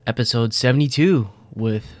Episode 72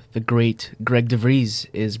 with the great Greg DeVries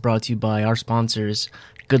is brought to you by our sponsors,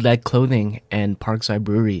 Good Lad Clothing and Parkside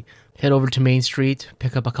Brewery. Head over to Main Street,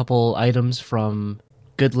 pick up a couple items from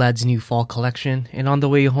Good Lad's new fall collection, and on the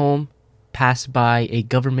way home, pass by a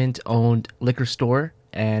government-owned liquor store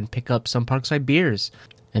and pick up some Parkside beers.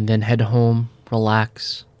 And then head home,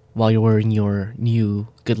 relax, while you're wearing your new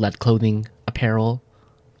Good Lad Clothing apparel.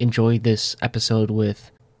 Enjoy this episode with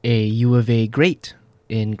a U of A great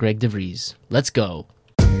in Greg DeVries. Let's go.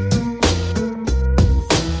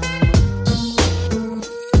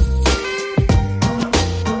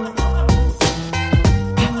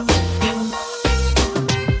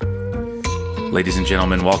 Ladies and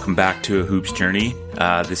gentlemen, welcome back to A Hoops Journey.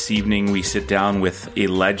 This evening we sit down with a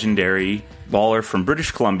legendary baller from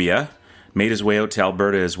British Columbia, made his way out to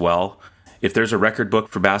Alberta as well. If there's a record book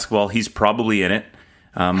for basketball, he's probably in it.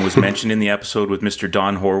 Was mentioned in the episode with Mr.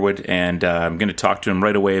 Don Horwood, and I'm going to talk to him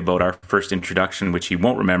right away about our first introduction, which he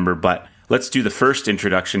won't remember, but let's do the first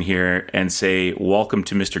introduction here and say welcome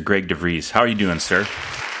to Mr. Greg DeVries. How are you doing, sir?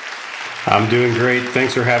 I'm doing great.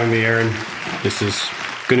 Thanks for having me, Aaron. This is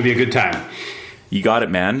going to be a good time. You got it,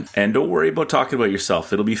 man. And don't worry about talking about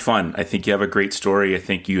yourself. It'll be fun. I think you have a great story. I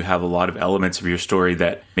think you have a lot of elements of your story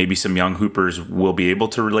that maybe some young hoopers will be able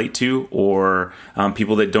to relate to, or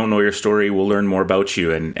people that don't know your story will learn more about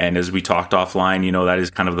you. And as we talked offline, you know, that is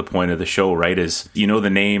kind of the point of the show, right? Is you know the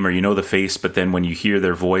name or you know the face, but then when you hear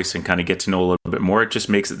their voice and kind of get to know a little bit more, it just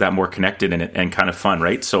makes it that more connected and kind of fun,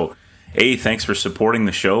 right? So A, thanks for supporting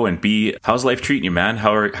the show, and B, how's life treating you, man?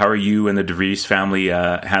 How are you and the DeVries family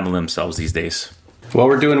handling themselves these days? Well,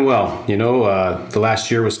 we're doing well. You know, the last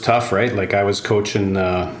year was tough, right? Like I was coaching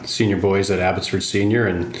senior boys at Abbotsford Senior,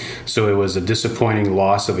 and so it was a disappointing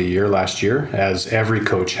loss of a year last year, as every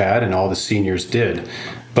coach had and all the seniors did.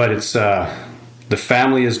 But it's the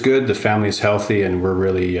family is good, the family is healthy, and we're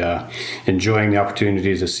really enjoying the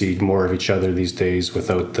opportunity to see more of each other these days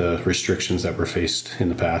without the restrictions that were faced in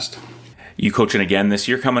the past. You coaching again this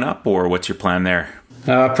year coming up, or what's your plan there?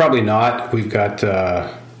 Probably not. We've got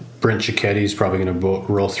Brent Cicchetti's probably going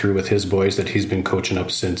to roll through with his boys that he's been coaching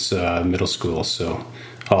up since middle school. So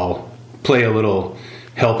I'll play a little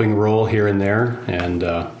helping role here and there and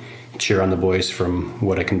cheer on the boys from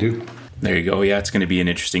what I can do. There you go. Yeah, it's going to be an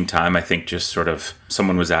interesting time. I think just sort of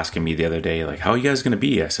someone was asking me the other day, like, how are you guys going to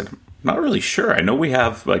be? I said, I'm not really sure. I know we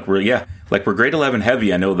have, we're grade 11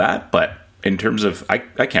 heavy. I know that, but in terms of, I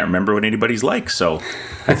can't remember what anybody's like. So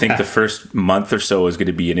I think the first month or so is going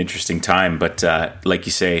to be an interesting time. But like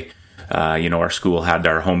you say, our school had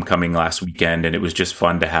our homecoming last weekend, and it was just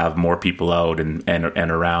fun to have more people out and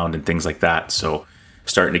around and things like that. So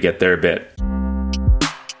starting to get there a bit.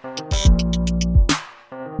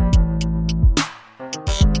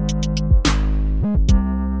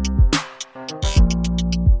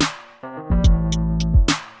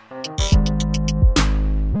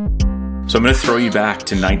 So I'm going to throw you back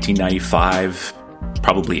to 1995,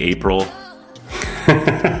 probably April.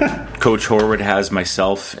 Coach Horwood has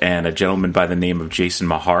myself and a gentleman by the name of Jason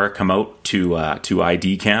Mahar come out to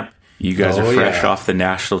ID camp. You guys are fresh off the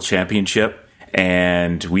national championship,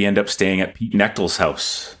 and we end up staying at Pete Nechtel's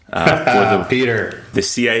house. Peter. The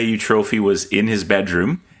CIAU trophy was in his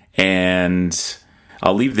bedroom, and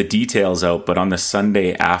I'll leave the details out, but on the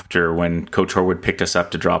Sunday after, when Coach Horwood picked us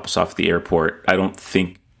up to drop us off at the airport, I don't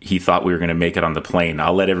think he thought we were going to make it on the plane.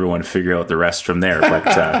 I'll let everyone figure out the rest from there.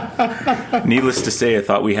 But needless to say, I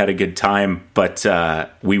thought we had a good time. But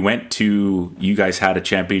we went to, you guys had a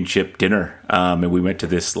championship dinner, and we went to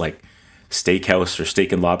this like steakhouse or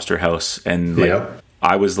steak and lobster house. And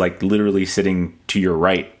I was like literally sitting to your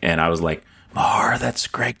right, and I was like, Mar, that's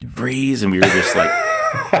Greg DeVries. And we were just like,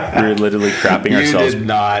 we were literally crapping ourselves. You did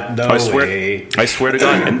not. No way. I swear to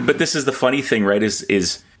God. But this is the funny thing, right?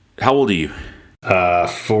 Is how old are you?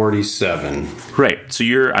 47. Right. So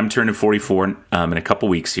I'm turning 44 in a couple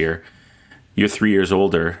weeks here. You're 3 years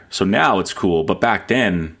older. So now it's cool. But back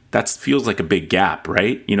then, that feels like a big gap,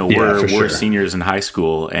 right? You know, we're seniors in high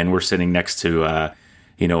school, and we're sitting next to, a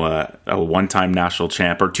one-time national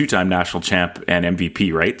champ or two-time national champ and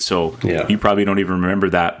MVP, right? So you probably don't even remember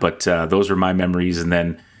that. But those were my memories. And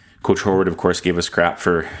then Coach Horwood, of course, gave us crap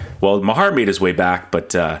for, Mahar made his way back,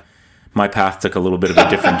 but my path took a little bit of a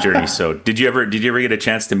different journey. So did you ever get a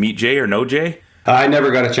chance to meet Jay or know Jay? I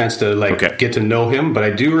never got a chance to get to know him, but I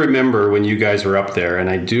do remember when you guys were up there, and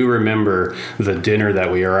I do remember the dinner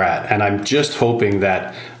that we were at. And I'm just hoping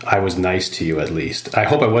that I was nice to you at least. I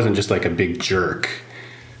hope I wasn't just like a big jerk.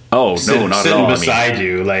 Oh, no, not at all. Sitting beside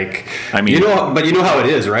you, but you know how it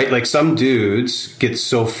is, right? Like some dudes get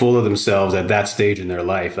so full of themselves at that stage in their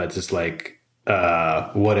life that just like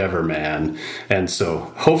whatever, man. And so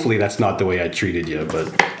hopefully that's not the way I treated you, but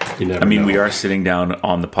you never know. We are sitting down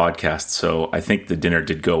on the podcast, so I think the dinner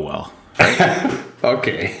did go well.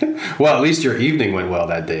 Okay. Well, at least your evening went well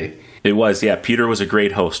that day. It was, yeah. Peter was a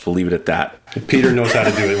great host. We'll leave it at that. Peter knows how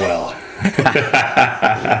to do it well.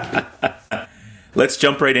 Let's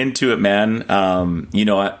jump right into it, man.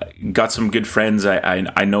 I got some good friends.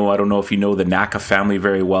 I know, I don't know if you know the Naka family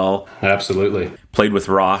very well. Absolutely. Played with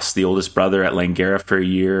Ross, the oldest brother, at Langara for a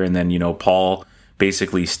year. And then, Paul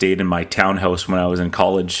basically stayed in my townhouse when I was in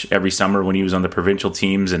college every summer when he was on the provincial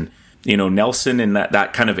teams. And, Nelson and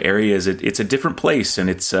that kind of area, it's a different place, and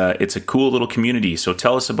it's a cool little community. So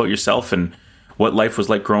tell us about yourself and what life was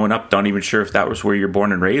like growing up. Not even sure if that was where you're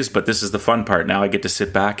born and raised, but this is the fun part. Now I get to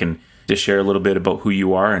sit back and just share a little bit about who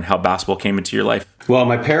you are and how basketball came into your life. Well,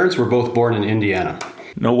 my parents were both born in Indiana.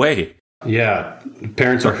 No way. Yeah,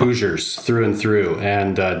 parents are Hoosiers through and through.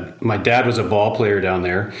 And my dad was a ball player down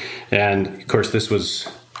there. And of course, this was,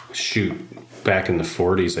 back in the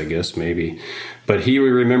 40s, I guess, maybe. But he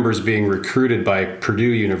remembers being recruited by Purdue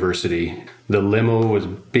University.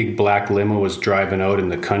 The big black limo was driving out in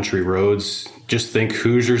the country roads. Just think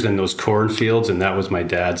Hoosiers and those cornfields. And that was my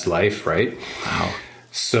dad's life, right? Wow.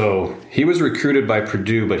 So he was recruited by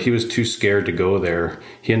Purdue, but he was too scared to go there.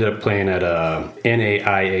 He ended up playing at a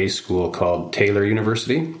NAIA school called Taylor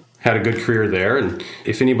University. Had a good career there. And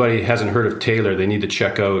if anybody hasn't heard of Taylor, they need to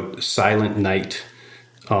check out Silent Night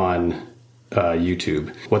on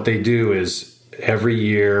YouTube. What they do is every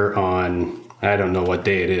year on, I don't know what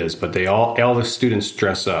day it is, but all the students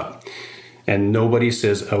dress up and nobody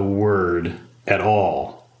says a word at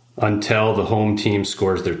all until the home team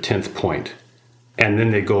scores their 10th point. And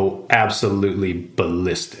then they go absolutely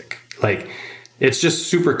ballistic. Like, it's just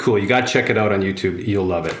super cool. You got to check it out on YouTube. You'll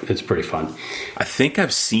love it. It's pretty fun. I think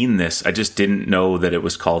I've seen this. I just didn't know that it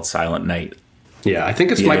was called Silent Night. Yeah, I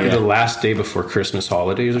think might be the last day before Christmas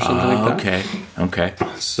holidays or something like that. Okay.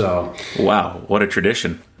 So, wow, what a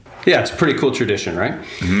tradition. Yeah, it's a pretty cool tradition, right?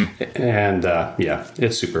 Mm-hmm. And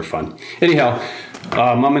it's super fun. Anyhow,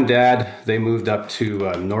 Mom and Dad, they moved up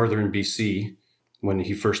to northern BC when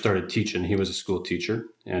he first started teaching. He was a school teacher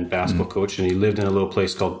and basketball coach, and he lived in a little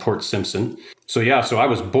place called Port Simpson. So I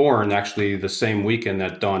was born actually the same weekend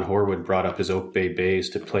that Don Horwood brought up his Oak Bay Bays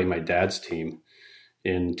to play my dad's team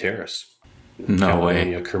in Terrace. No way.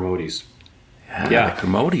 Kermodes. Yeah, the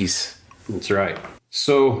Kermodes. That's right.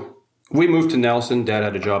 So we moved to Nelson. Dad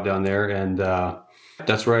had a job down there, and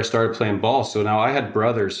that's where I started playing ball. So now I had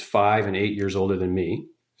brothers 5 and 8 years older than me.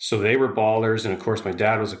 So they were ballers, and of course my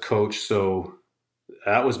dad was a coach, so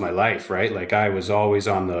that was my life, right? Like, I was always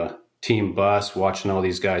on the team bus watching all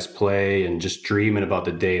these guys play and just dreaming about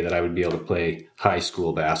the day that I would be able to play high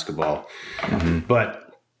school basketball. Mm-hmm.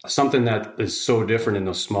 But something that is so different in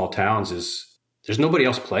those small towns is there's nobody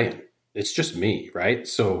else playing. It's just me, right?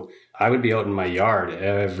 So I would be out in my yard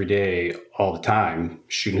every day, all the time,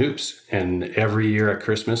 shooting hoops. And every year at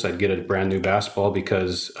Christmas, I'd get a brand new basketball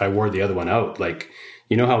because I wore the other one out. Like,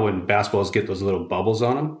 you know how when basketballs get those little bubbles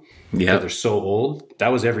on them? Yeah. They're so old.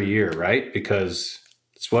 That was every year, right? Because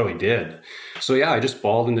it's what we did. So I just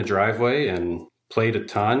balled in the driveway and played a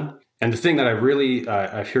ton. And the thing that I really,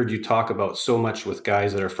 I've heard you talk about so much with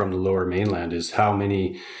guys that are from the Lower Mainland is how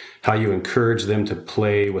you encourage them to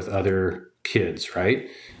play with other kids, right?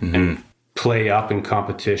 Mm-hmm. And play up in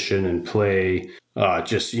competition and play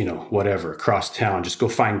whatever, across town, just go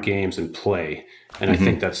find games and play. And mm-hmm. I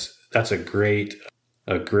think that's a great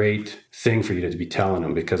thing for you to be telling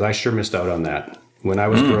them, because I sure missed out on that. When I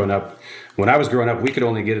was growing up, we could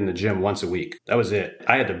only get in the gym once a week. That was it.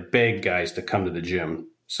 I had to beg guys to come to the gym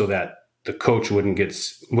so that the coach wouldn't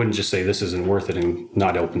just say this isn't worth it and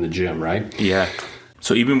not open the gym, right? Yeah.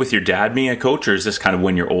 So even with your dad being a coach, or is this kind of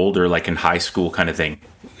when you're older, like in high school kind of thing?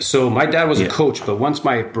 So my dad was a coach, but once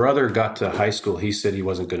my brother got to high school, he said he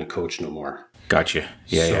wasn't going to coach no more. Gotcha.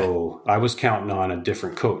 Yeah. So I was counting on a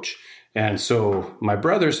different coach. And so my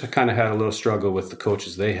brothers kind of had a little struggle with the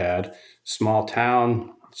coaches they had. Small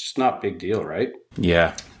town, it's just not a big deal, right?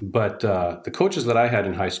 Yeah. But the coaches that I had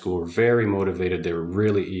in high school were very motivated. They were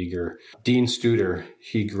really eager. Dean Studer,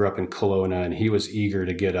 he grew up in Kelowna, and he was eager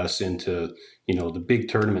to get us into, the big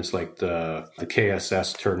tournaments like the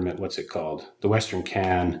KSS tournament, what's it called? The Western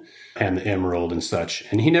Can and the Emerald and such.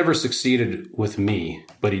 And he never succeeded with me,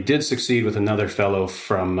 but he did succeed with another fellow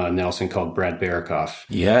from Nelson called Brad Barikoff.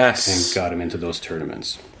 Yes. And got him into those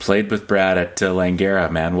tournaments. Played with Brad at Langara,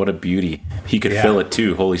 man. What a beauty. He could fill it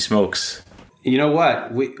too. Holy smokes. You know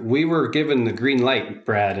what? We were given the green light,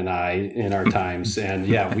 Brad and I, in our times. And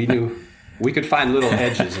we knew we could find little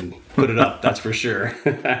edges and put it up. That's for sure.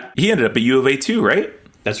 He ended up at U of A too, right?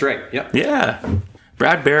 That's right. Yep. Yeah.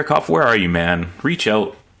 Brad Barakoff, where are you, man? Reach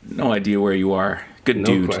out. No idea where you are. Good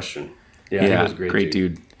dude. No question. Yeah, he was a great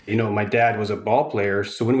dude. You know, my dad was a ball player.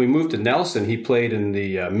 So when we moved to Nelson, he played in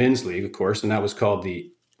the men's league, of course, and that was called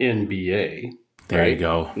the NBA. There you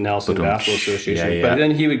go. Nelson Basketball Association. Yeah. But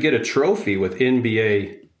then he would get a trophy with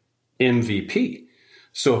NBA MVP.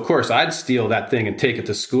 So, of course, I'd steal that thing and take it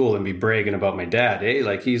to school and be bragging about my dad. Hey,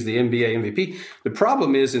 like he's the NBA MVP. The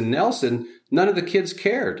problem is in Nelson, none of the kids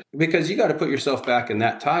cared because you got to put yourself back in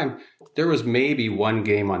that time. There was maybe one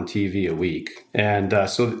game on TV a week. And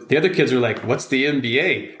so the other kids are like, what's the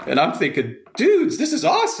NBA? And I'm thinking, dudes, this is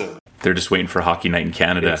awesome. They're just waiting for Hockey Night in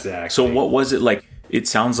Canada. Exactly. So what was it like? It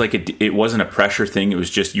sounds like it wasn't a pressure thing. It was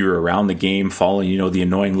just you were around the game, following, the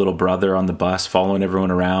annoying little brother on the bus, following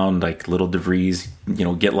everyone around, like little DeVries,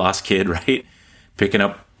 get lost kid, right? Picking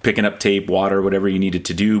up tape, water, whatever you needed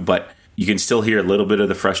to do. But you can still hear a little bit of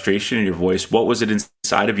the frustration in your voice. What was it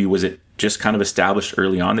inside of you? Was it just kind of established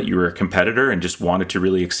early on that you were a competitor and just wanted to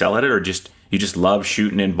really excel at it? Or you just love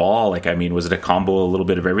shooting in ball? Was it a combo, a little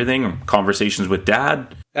bit of everything? Or conversations with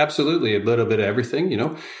dad? Absolutely. A little bit of everything,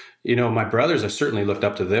 my brothers, I certainly looked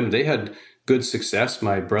up to them. They had good success.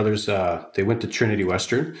 My brothers, they went to Trinity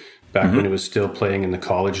Western back when it was still playing in the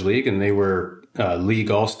college league, and they were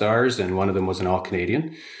league all-stars, and one of them was an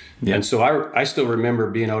all-Canadian. Yeah. And so I still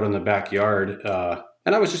remember being out in the backyard,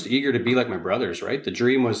 and I was just eager to be like my brothers, right? The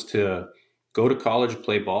dream was to go to college,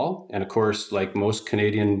 play ball. And of course, like most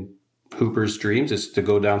Canadian hoopers' dreams is to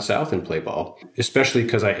go down south and play ball, especially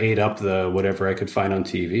because I ate up the whatever I could find on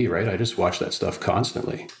TV, right? I just watched that stuff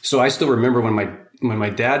constantly. So I still remember when my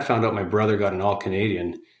dad found out my brother got an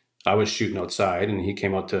all-Canadian, I was shooting outside and he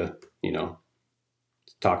came out to,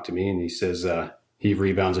 talk to me, and he says, he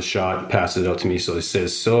rebounds a shot and passes it out to me. So he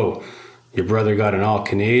says, so your brother got an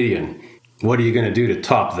all-Canadian. What are you going to do to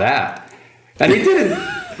top that? And he didn't.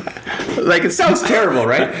 Like, it sounds terrible,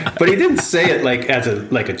 right? But he didn't say it like as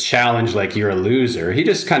a challenge, like you're a loser. He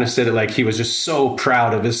just kind of said it like he was just so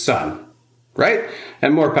proud of his son, right?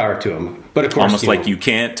 And more power to him. But of course, almost like you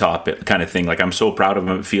can't top it kind of thing. Like, I'm so proud of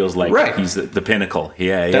him. It feels like he's the pinnacle.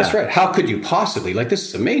 Yeah. That's right. How could you possibly? Like, this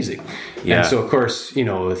is amazing. Yeah. And so, of course,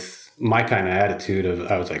 with my kind of attitude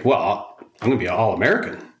I was like, well, I'm going to be an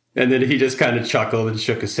All-American. And then he just kind of chuckled and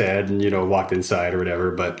shook his head and, walked inside or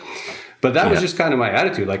whatever. But that was just kind of my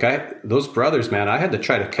attitude. Like, those brothers, man, I had to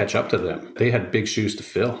try to catch up to them. They had big shoes to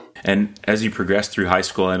fill. And as you progress through high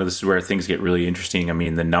school, I know this is where things get really interesting. I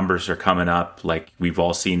mean, the numbers are coming up. Like, we've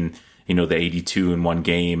all seen, the 82 in one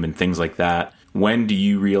game and things like that. When do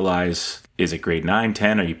you realize, is it grade 9,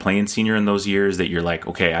 10? Are you playing senior in those years that you're like,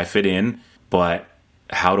 okay, I fit in, but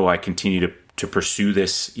how do I continue to pursue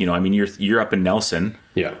this? You're up in Nelson,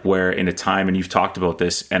 where in a time, and you've talked about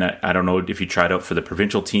this, and I don't know if you tried out for the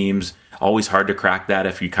provincial teams. Always hard to crack that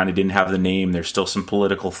if you kind of didn't have the name. There's still some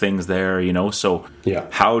political things there, So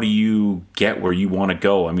how do you get where you want to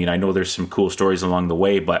go? I mean, I know there's some cool stories along the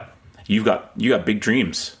way, but you got big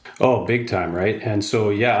dreams. Oh, big time, right? And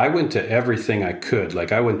so, I went to everything I could.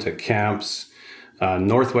 Like, I went to camps.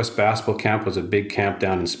 Northwest Basketball Camp was a big camp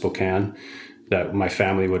down in Spokane that my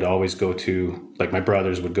family would always go to, like my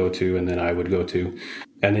brothers would go to, and then I would go to.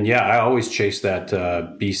 And then, I always chased that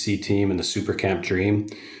BC team and the Super Camp dream.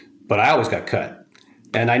 But I always got cut,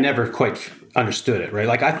 and I never quite understood it, right?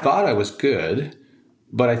 Like, I thought I was good,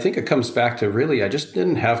 but I think it comes back to really, I just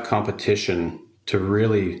didn't have competition to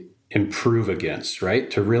really improve against, right?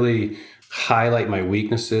 To really highlight my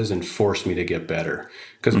weaknesses and force me to get better.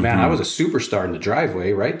 Because, man, I was a superstar in the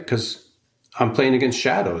driveway, right? Because I'm playing against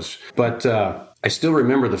shadows. But I still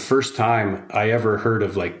remember the first time I ever heard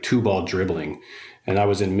of, like, two-ball dribbling. And I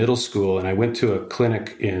was in middle school, and I went to a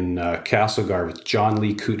clinic in Castlegar with John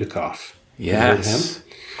Lee Kutikoff. Yes,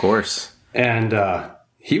 of course. And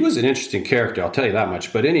he was an interesting character, I'll tell you that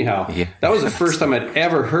much. But anyhow, that was the first time I'd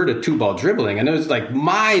ever heard of two-ball dribbling. And it was like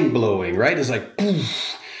mind-blowing, right? It's like,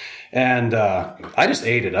 poof. And I just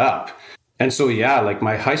ate it up. And so, like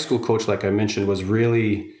my high school coach, like I mentioned, was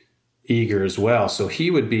really eager as well. So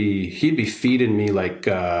he'd be feeding me like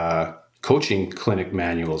coaching clinic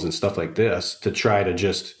manuals and stuff like this to try to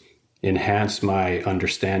just enhance my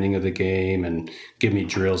understanding of the game and give me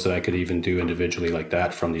drills that I could even do individually like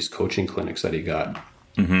that from these coaching clinics that he got.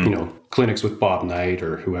 Clinics with Bob Knight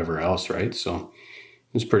or whoever else, right? So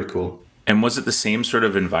it was pretty cool. And was it the same sort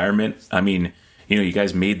of environment? I mean, you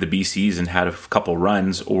guys made the BCs and had a couple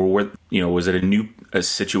runs, or was it a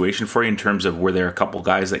situation for you in terms of, were there a couple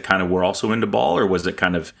guys that kind of were also into ball, or was it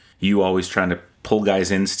kind of you always trying to pull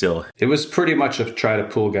guys in still? It was pretty much a try to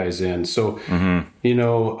pull guys in. So,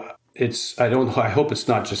 I hope it's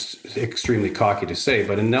not just extremely cocky to say,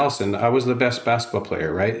 but in Nelson, I was the best basketball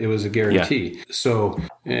player, right? It was a guarantee. Yeah. So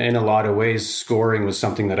in a lot of ways, scoring was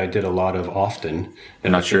something that I did a lot of often.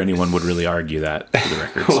 I'm not sure anyone would really argue that, for the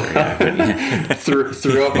record.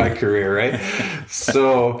 Throughout my career, right?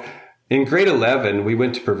 So in grade 11, we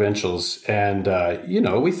went to provincials, and,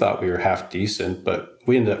 we thought we were half decent, but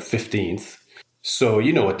we ended up 15th. So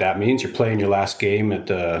you know what that means. You're playing your last game at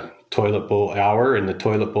the toilet bowl hour in the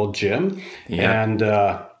toilet bowl gym. Yeah. And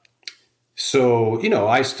so, we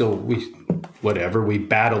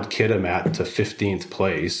battled Kitimat to 15th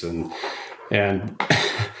place. And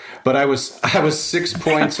but I was 6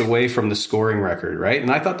 points away from the scoring record, right? And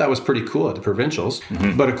I thought that was pretty cool at the provincials.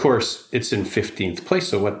 Mm-hmm. But of course, it's in 15th place.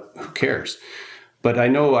 So who cares? But I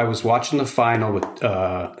know I was watching the final with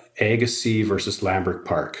Agassiz versus Lambert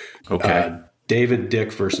Park. Okay. David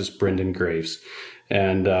Dick versus Brendan Graves.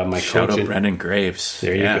 And my Shout coach... out Brendan Graves.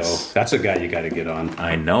 There you go. That's a guy you got to get on.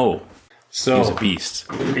 I know. So, he was a beast.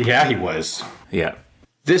 Yeah, he was. Yeah.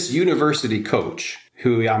 This university coach,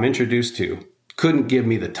 who I'm introduced to, couldn't give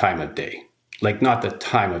me the time of day. Like, not the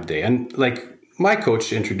time of day. And, my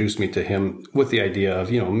coach introduced me to him with the idea of,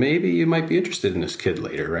 maybe you might be interested in this kid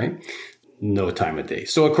later, right? No time of day.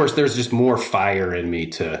 So, of course, there's just more fire in me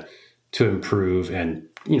to improve and,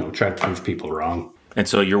 try to prove people wrong. And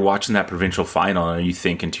so you're watching that provincial final and are you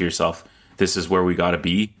thinking to yourself, this is where we got to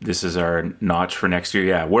be? This is our notch for next year?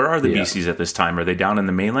 Yeah. Where are the BCs at this time? Are they down in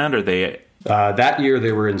the mainland? Or are they... that year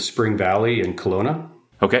they were in Spring Valley in Kelowna.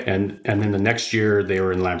 Okay. And then the next year they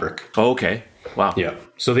were in Lambert. Oh, okay. Wow. Yeah.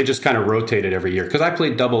 So they just kind of rotated every year because I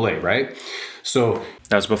played AA, right? So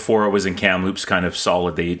that was before it was in Kamloops kind of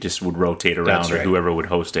solid. They just would rotate around or whoever would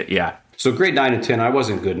host it. Yeah. So grade 9 and 10, I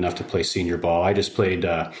wasn't good enough to play senior ball. I just played,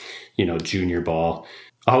 junior ball.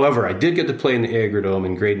 However, I did get to play in the Agrodome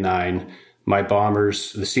in grade 9. My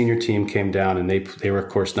Bombers, the senior team came down and they were, of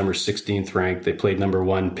course, number 16th ranked. They played number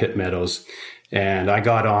 1 Pitt Meadows. And I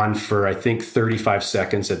got on for, I think, 35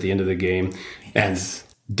 seconds at the end of the game. Yes.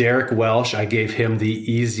 And Derek Welsh, I gave him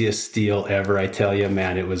the easiest steal ever. I tell you,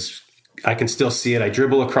 man, I can still see it. I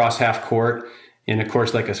dribble across half court. And of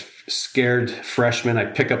course, like a scared freshman, I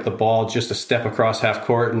pick up the ball just a step across half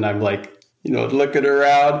court. And I'm like, looking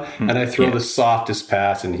around. And I throw the softest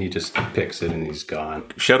pass and he just picks it and he's gone.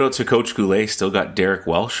 Shout out to Coach Goulet. Still got Derek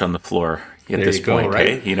Welsh on the floor at this point,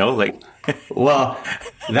 right? Hey? Well,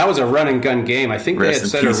 that was a run and gun game. I think they had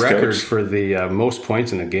set a record for the most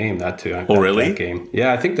points in the game. That too. Really? That game.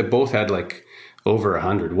 Yeah, I think they both had over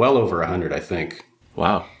 100, well over 100. I think.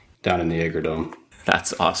 Wow. Down in the Agrodome.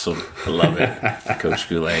 That's awesome. I love it, Coach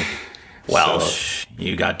Goulet. Welsh,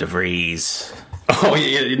 you got DeVries. Oh,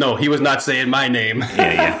 yeah, no, he was not saying my name.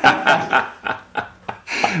 Yeah.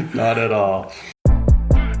 Not at all.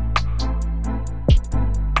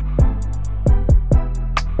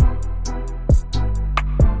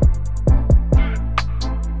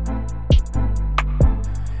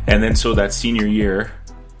 And then so that senior year,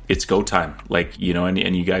 it's go time.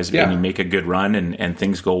 And you guys and you make a good run and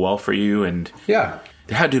things go well for you. And yeah,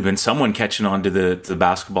 there had to have been someone catching on to the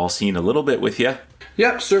basketball scene a little bit with you.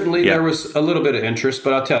 Yep, certainly there was a little bit of interest,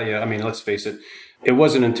 but I'll tell you, let's face it, it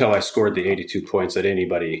wasn't until I scored the 82 points that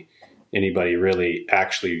anybody really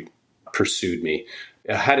actually pursued me.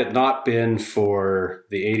 Had it not been for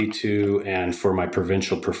the 82 and for my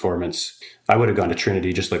provincial performance, I would have gone to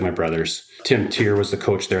Trinity just like my brothers. Tim Tier was the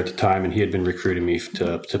coach there at the time, and he had been recruiting me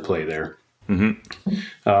to play there. Mm-hmm.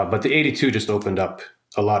 But the 82 just opened up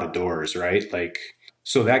a lot of doors, right?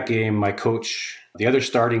 So that game, my coach, the other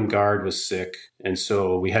starting guard was sick, and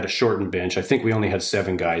so we had a shortened bench. I think we only had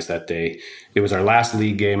 7 guys that day. It was our last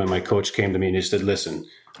league game, and my coach came to me and he said, "Listen,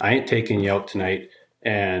 I ain't taking you out tonight,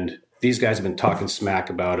 and these guys have been talking smack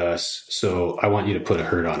about us, so I want you to put a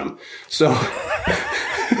hurt on them." So,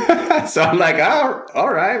 so I'm like,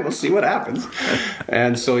 all right, we'll see what happens.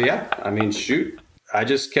 And so, shoot. I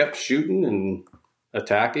just kept shooting and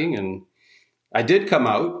attacking, and I did come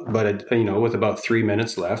out, but, with about 3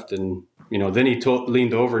 minutes left. And, then he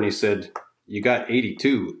leaned over and he said, "You got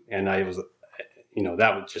 82. And I was,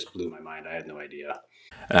 that would just blew my mind. I had no idea.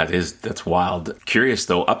 That's wild. Curious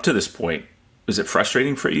though, up to this point, is it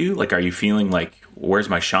frustrating for you? Are you feeling like, where's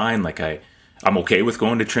my shine? I'm okay with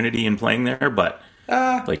going to Trinity and playing there, but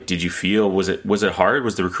did you feel, was it hard?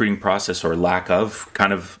 Was the recruiting process or lack of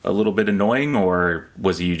kind of a little bit annoying, or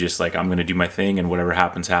was you just I'm going to do my thing and whatever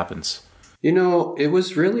happens, happens? It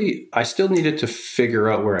was really, I still needed to figure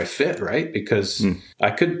out where I fit, right? Because I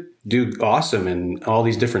could do awesome in all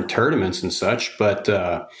these different tournaments and such, but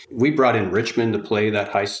we brought in Richmond to play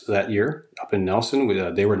that year up in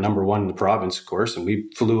Nelson. They were number 1 in the province, of course, and we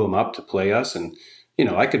flew them up to play us. And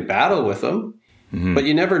I could battle with them, but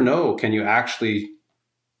you never know.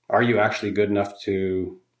 Are you actually good enough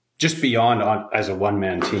to just beyond as a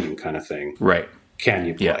one-man team kind of thing? Right. Can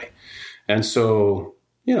you play? Yeah. And so,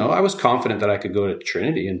 I was confident that I could go to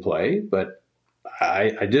Trinity and play, but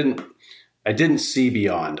I didn't see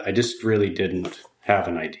beyond. I just really didn't have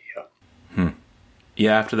an idea.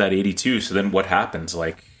 Yeah, after that 82, so then what happens?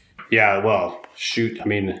 Yeah, well, shoot. I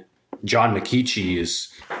mean, John McKeechee is,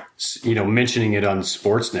 mentioning it on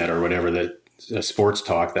Sportsnet or whatever, that sports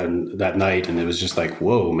talk that night. And it was just like,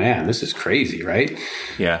 whoa, man, this is crazy, right?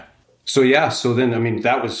 Yeah. So then, I mean,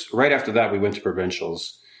 that was right after that, we went to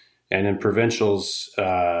provincials. And in provincials,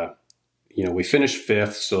 we finished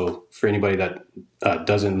 5th. So for anybody that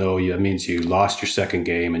doesn't know, that means you lost your second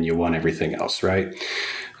game and you won everything else, right?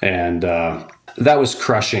 And that was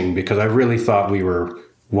crushing because I really thought we were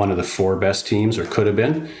one of the 4 best teams, or could have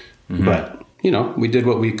been. But, we did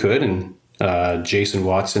what we could. And Jason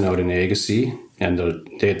Watson out in Agassiz, and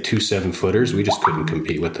they had 2 7-footers. We just couldn't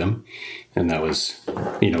compete with them. And that was,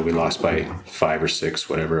 we lost by 5 or 6,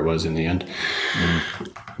 whatever it was in the end.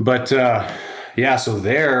 But, so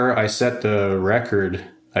there I set the record.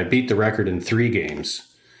 I beat the record in 3 games.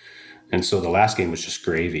 And so the last game was just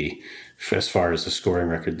gravy as far as the scoring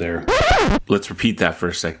record there. Let's repeat that for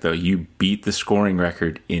a sec, though. You beat the scoring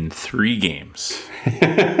record in 3 games.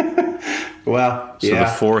 Well, so the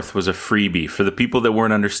 4th was a freebie. For the people that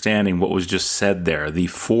weren't understanding what was just said there, the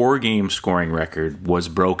 4-game scoring record was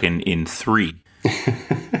broken in 3.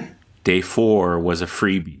 Day 4 was a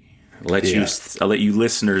freebie. I'll let you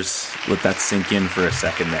listeners let that sink in for a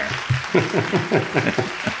second there.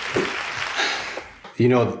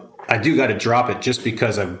 I do got to drop it just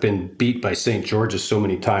because I've been beat by St. George's so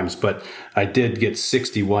many times, but I did get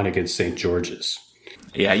 61 against St. George's.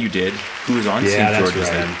 Yeah, you did. Who was on St. George's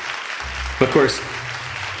right. then? But of course,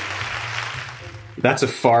 that's a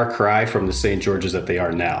far cry from the St. George's that they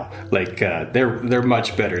are now. They're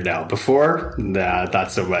much better now. Before, nah,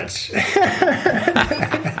 not so much.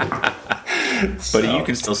 But you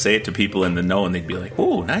can still say it to people in the know, and they'd be like,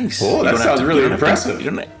 "Oh, nice! Oh, that sounds really impressive."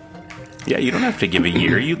 You don't have to give a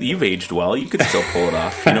year. You've aged well. You could still pull it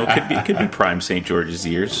off. It could be prime St. George's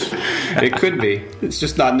years. It could be. It's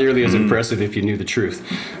just not nearly as impressive if you knew the truth.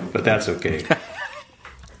 But that's okay.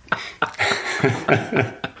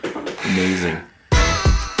 Amazing.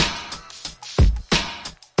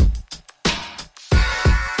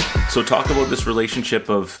 So talk about this relationship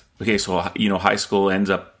of, high school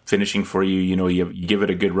ends up finishing for you. You give it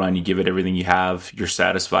a good run. You give it everything you have. You're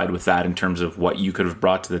satisfied with that in terms of what you could have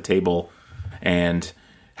brought to the table. And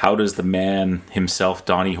how does the man himself,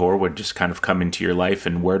 Donnie Horwood, just kind of come into your life?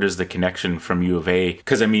 And where does the connection from U of A?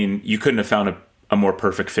 Because, you couldn't have found a more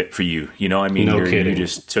perfect fit for you. No kidding. You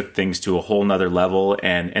just took things to a whole nother level.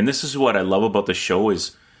 And this is what I love about the show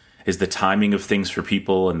is the timing of things for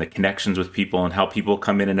people and the connections with people and how people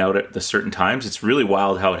come in and out at the certain times. It's really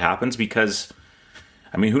wild how it happens because,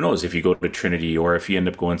 who knows if you go to Trinity or if you end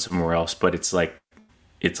up going somewhere else, but it's like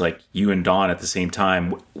you and Don at the same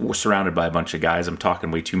time. We're surrounded by a bunch of guys. I'm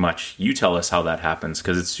talking way too much. You tell us how that happens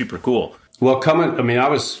because it's super cool. Well, I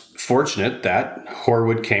was fortunate that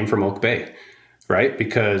Horwood came from Oak Bay, right?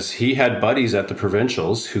 Because he had buddies at the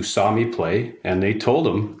provincials who saw me play and they told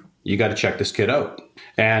him, you got to check this kid out.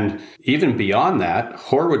 And even beyond that,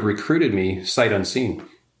 Horwood recruited me sight unseen.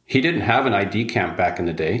 He didn't have an ID camp back in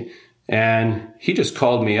the day. And he just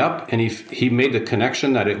called me up and he made the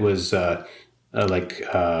connection that it was Ed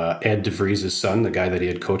DeVries' son, the guy that he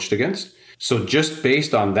had coached against. So just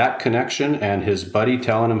based on that connection and his buddy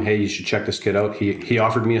telling him, hey, you should check this kid out, he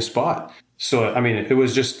offered me a spot. So, it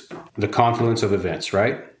was just the confluence of events,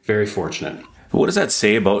 right? Very fortunate. What does that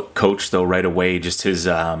say about Coach, though, right away? Just his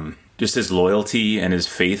loyalty and his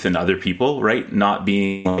faith in other people, right? Not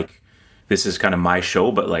being like, this is kind of my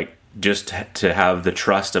show, but just to have the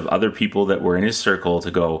trust of other people that were in his circle to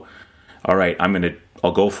go, all right,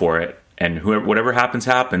 I'll go for it. And whatever happens,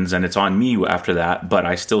 and it's on me after that. But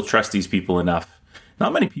I still trust these people enough.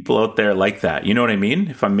 Not many people out there like that. You know what I mean?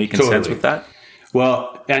 If I'm making sense with that.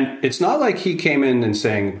 Well, and it's not like he came in and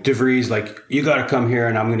saying, DeVries, you got to come here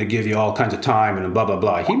and I'm going to give you all kinds of time and blah, blah,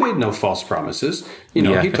 blah. He made no false promises. He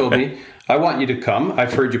told me, I want you to come.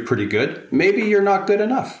 I've heard you pretty good. Maybe you're not good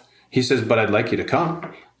enough. He says, but I'd like you to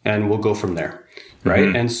come and we'll go from there. Right.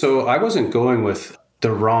 Mm-hmm. And so I wasn't going with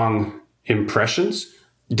the wrong impressions,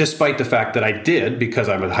 despite the fact that I did, because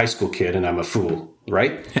I'm a high school kid and I'm a fool.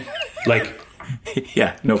 Right.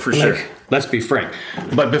 Yeah, no, for sure. Let's be frank.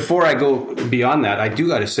 But before I go beyond that, I do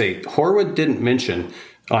got to say, Horwood didn't mention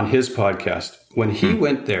on his podcast, when he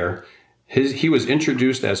went there, he was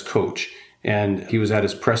introduced as coach. And he was at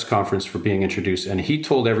his press conference for being introduced. And he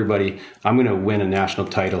told everybody, I'm going to win a national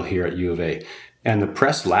title here at U of A. And the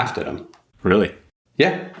press laughed at him. Really?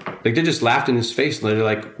 Yeah. Like they just laughed in his face. They're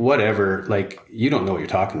like, whatever, like you don't know what you're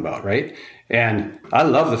talking about, right? And I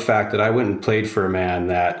love the fact that I went and played for a man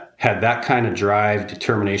that had that kind of drive,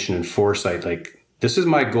 determination, and foresight. Like, this is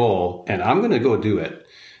my goal and I'm going to go do it.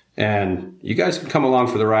 And you guys can come along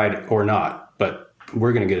for the ride or not, but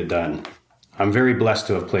we're going to get it done. I'm very blessed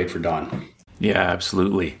to have played for Don. Yeah,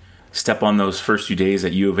 absolutely. Step on those first few days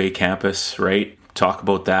at U of A campus, right? Talk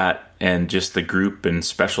about that and just the group and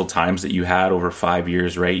special times that you had over 5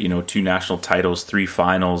 years, right? You know, 2 national titles, 3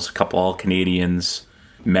 finals, a couple All-Canadians,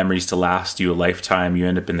 memories to last you a lifetime. You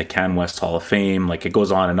end up in the CanWest Hall of Fame. Like, it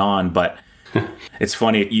goes on, but it's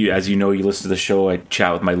funny. As you know, you listen to the show, I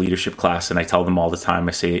chat with my leadership class and I tell them all the time,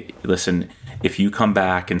 I say, listen, if you come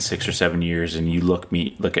back in 6 or 7 years and you look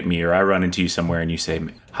at me, or I run into you somewhere and you say,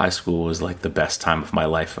 high school was like the best time of my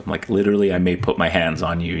life, I'm like, literally, I may put my hands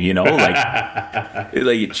on you, you know, like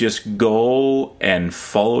just go and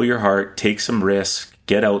follow your heart, take some risk,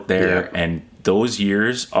 get out there. Yeah. And those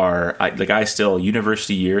years are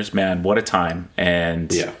university years, man, what a time.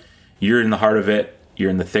 And you're in the heart of it. You're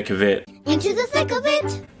in the thick of it. Into the thick of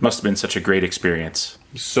it. Must have been such a great experience.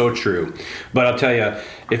 So true. But I'll tell you,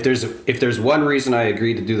 if there's one reason I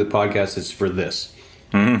agreed to do the podcast, it's for this.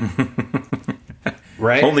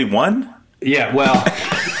 Right? Only one? Yeah, well,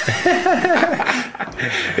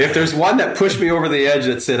 if there's one that pushed me over the edge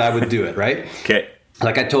that said I would do it, right? Okay.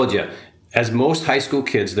 Like I told you, as most high school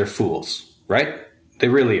kids, they're fools, right? They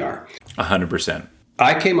really are. 100%.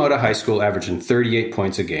 I came out of high school averaging 38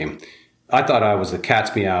 points a game. I thought I was the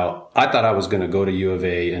cat's meow. I thought I was going to go to U of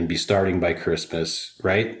A and be starting by Christmas,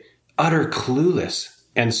 right? Utter clueless.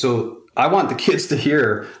 And so I want the kids to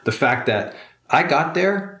hear the fact that I got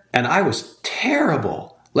there and I was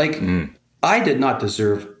terrible. Like, I did not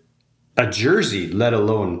deserve a jersey, let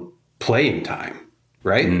alone playing time,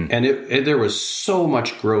 right? And there was so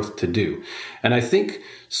much growth to do. And I think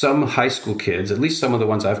some high school kids, at least some of the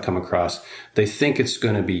ones I've come across, they think it's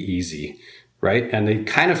going to be easy. Right. And they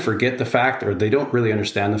kind of forget the fact, or they don't really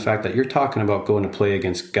understand the fact that you're talking about going to play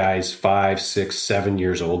against guys 5, 6, 7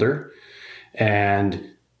 years older.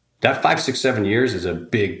 And that 5, 6, 7 years is a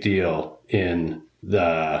big deal in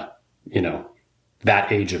that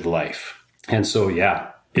age of life. And so,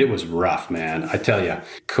 yeah, it was rough, man. I tell you,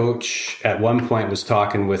 coach at one point was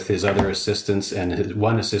talking with his other assistants, and his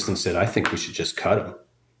one assistant said, I think we should just cut him.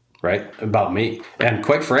 Right. About me. And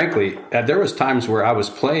quite frankly, there was times where I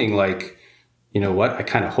was playing like, you know what? I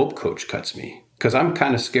kind of hope coach cuts me because I'm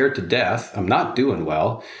kind of scared to death. I'm not doing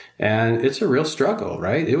well. And it's a real struggle,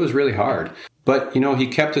 right? It was really hard. But, he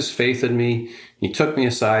kept his faith in me. He took me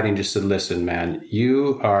aside and just said, listen, man,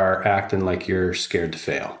 you are acting like you're scared to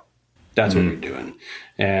fail. That's what you're doing.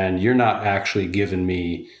 And you're not actually giving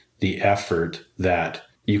me the effort that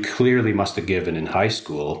you clearly must have given in high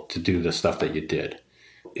school to do the stuff that you did.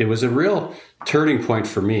 It was a real turning point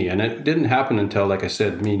for me. And it didn't happen until, like I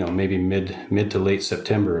said, maybe mid to late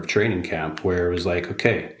September of training camp, where it was like,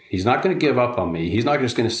 okay, he's not going to give up on me. He's not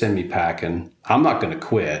just going to send me packing. I'm not going to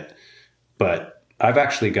quit, but I've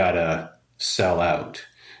actually got to sell out.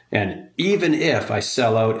 And even if I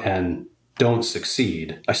sell out and don't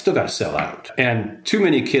succeed, I still got to sell out. And too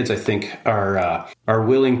many kids, I think, are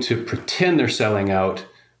willing to pretend they're selling out,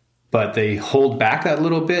 but they hold back that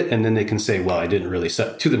little bit, and then they can say, well, I didn't really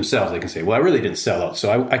sell to themselves. They can say, well, I really didn't sell out.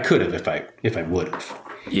 So I could have if I would have.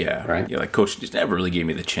 Yeah. Right. Yeah. Like, coach just never really gave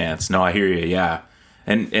me the chance. No, I hear you. Yeah.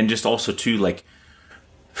 And just also too, like,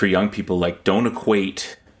 for young people, like, don't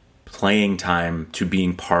equate playing time to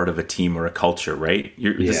being part of a team or a culture, right?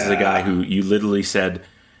 This is a guy who you literally said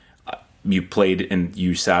you played and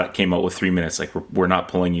you came out with 3 minutes. Like, we're not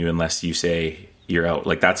pulling you unless you say you're out.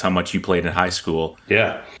 Like, that's how much you played in high school.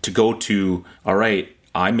 Yeah. To go to, all right,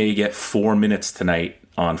 I may get 4 minutes tonight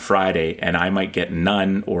on Friday, and I might get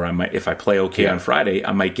none, or I might, if I play on Friday,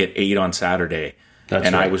 I might get 8 on Saturday.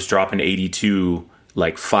 That's right. I was dropping 82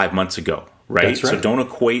 like 5 months ago, right? That's right. So don't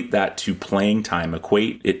equate that to playing time.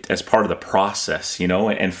 Equate it as part of the process,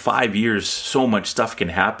 And 5 years, so much stuff can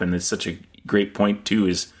happen. It's such a great point too,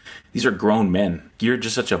 is these are grown men. You're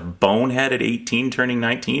just such a bonehead at 18 turning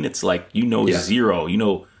 19. It's like, zero,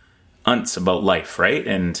 unts about life, right?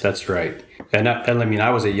 And that's right. And I mean,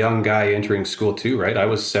 I was a young guy entering school too, right? I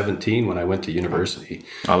was 17 when I went to university.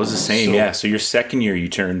 I was the same, So your second year, you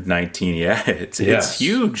turned 19. Yeah, it's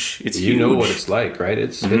huge. It's huge. You know what it's like, right?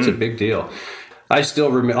 It's a big deal. I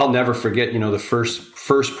still remember. I'll never forget. The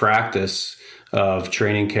first practice. of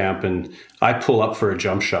training camp, and I pull up for a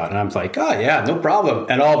jump shot, and I'm like, oh yeah, no problem.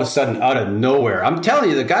 And all of a sudden, out of nowhere, I'm telling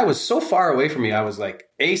you, the guy was so far away from me. I was like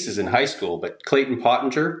aces in high school, but Clayton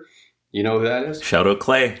Pottinger, you know who that is? Shout out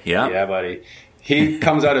Clay. Yeah. Yeah, buddy. He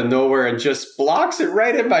comes out of nowhere and just blocks it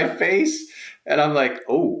right in my face. And I'm like,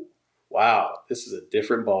 oh, wow, this is a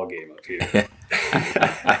different ball game up here.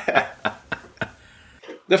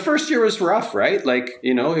 The first year was rough, right? Like,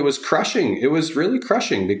 you know, it was crushing. It was really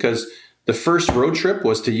crushing because the first road trip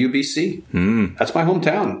was to UBC. That's my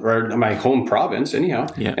hometown, or my home province anyhow.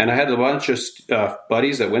 Yeah. And I had a bunch of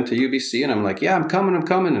buddies that went to UBC, and I'm like, yeah, I'm coming.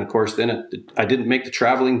 And of course, then I didn't make the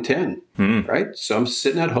traveling 10, right? So I'm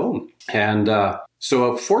sitting at home. And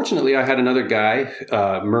so fortunately, I had another guy,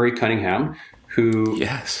 Murray Cunningham, who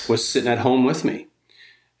was sitting at home with me.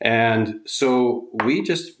 And so we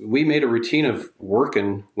made a routine of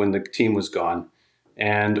working when the team was gone,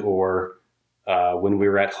 and or when we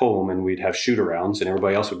were at home and we'd have shoot-arounds and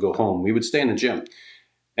everybody else would go home, we would stay in the gym.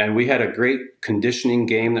 And we had a great conditioning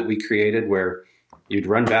game that we created where you'd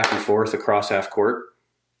run back and forth across half court.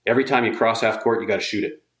 Every time you cross half court, you got to shoot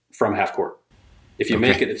it from half court. If you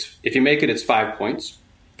make it, it's 5 points.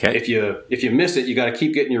 Okay. If you miss it, you got to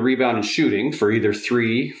keep getting your rebound and shooting for either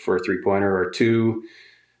 3 for a 3-pointer or 2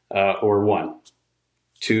 or 1.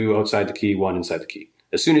 2 outside the key, 1 inside the key.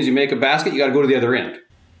 As soon as you make a basket, you got to go to the other end.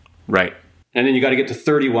 Right. And then you got to get to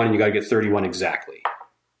 31, and you got to get 31 exactly.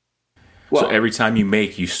 Well, so every time you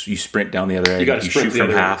make, you sprint down the other end. You shoot from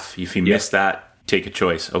half. If you miss that, take a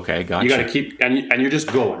choice. Okay, gotcha. You got to keep, and you're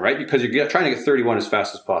just going, right? Because you're trying to get 31 as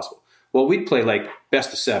fast as possible. Well, we'd play like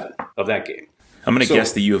best of 7 of that game. I'm going to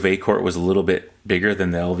guess the U of A court was a little bit bigger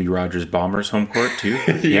than the LV Rogers Bombers home court too.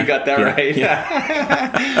 You got that right.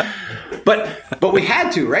 Yeah. But we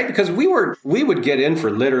had to, right? Because we would get in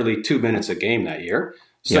for literally 2 minutes a game that year.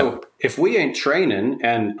 So if we ain't training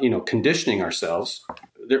and, you know, conditioning ourselves,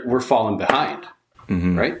 we're falling behind,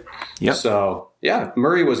 right? Yeah. So yeah,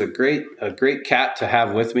 Murray was a great cat to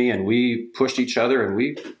have with me, and we pushed each other, and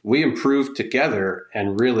we improved together,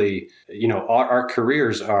 and really, you know, our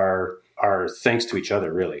careers are thanks to each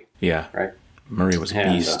other, really. Yeah. Right. Murray was a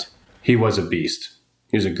beast. He was a beast.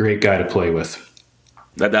 He was a great guy to play with.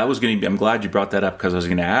 That was going to be, I'm glad you brought that up, because I was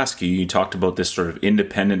going to ask you, you talked about this sort of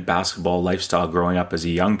independent basketball lifestyle growing up as a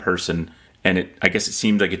young person. And I guess it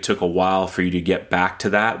seemed like it took a while for you to get back to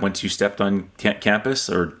that once you stepped on campus,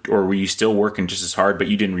 or were you still working just as hard, but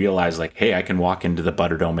you didn't realize like, hey, I can walk into the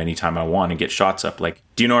Butterdome anytime I want and get shots up. Like,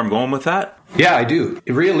 do you know where I'm going with that? Yeah, I do.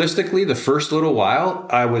 Realistically, the first little while,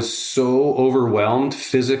 I was so overwhelmed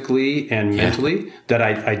physically and mentally that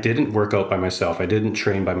I didn't work out by myself. I didn't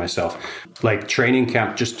train by myself. Like, training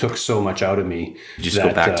camp just took so much out of me. You just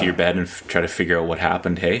go back to your bed and try to figure out what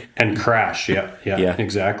happened, hey? And crash, yeah,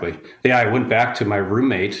 exactly. Yeah, I went back to my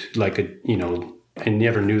roommate, I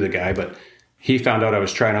never knew the guy, but he found out I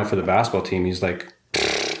was trying out for the basketball team. He's like,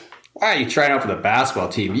 why are you trying out for the basketball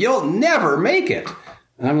team? You'll never make it.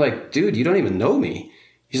 And I'm like, dude, you don't even know me.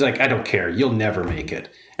 He's like, I don't care. You'll never make it.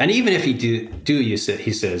 And even if you he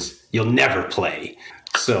says, you'll never play.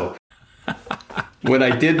 So when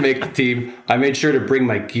I did make the team, I made sure to bring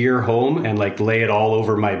my gear home and like lay it all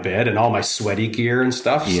over my bed and all my sweaty gear and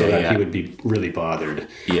stuff so that he would be really bothered.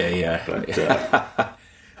 Yeah. But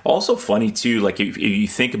also funny too, like if you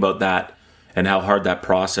think about that and how hard that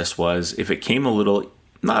process was, if it came a little,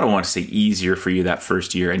 I don't want to say easier for you that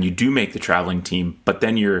first year, and you do make the traveling team, but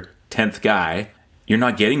then you're 10th guy, you're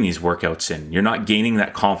not getting these workouts in. You're not gaining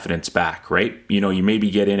that confidence back, right? You know, you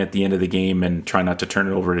maybe get in at the end of the game and try not to turn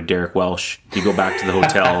it over to Derek Welsh. You go back to the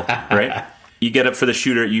hotel, right? You get up for the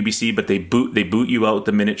shooter at UBC, but they boot you out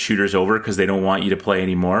the minute shooter's over because they don't want you to play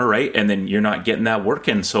anymore, right? And then you're not getting that work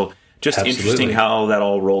in. So just interesting how that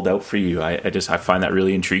all rolled out for you. I find that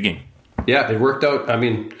really intriguing. Yeah, it worked out. I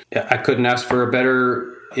mean, I couldn't ask for a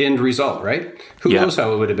better end result, right? Who knows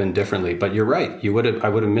how it would have been differently? But you're right. I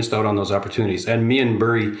would have missed out on those opportunities. And me and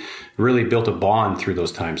Murray really built a bond through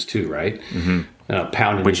those times too, right?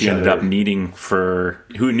 Pounding which each you other. ended up needing for,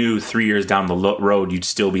 who knew 3 years down the road you'd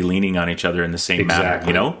still be leaning on each other in the same manner,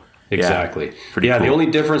 you know? Exactly. Pretty cool. The only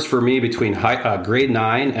difference for me between grade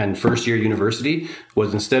 9 and first year university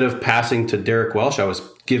was instead of passing to Derek Welsh, I was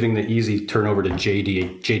giving the easy turnover to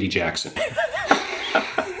JD Jackson.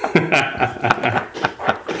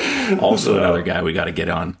 Also another guy we got to get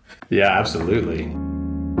on. Yeah, absolutely.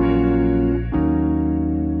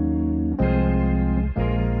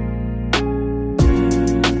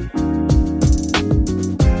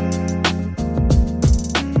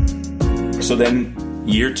 So then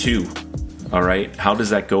year 2, all right, how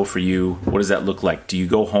does that go for you? What does that look like? Do you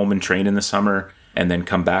go home and train in the summer and then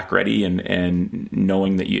come back ready and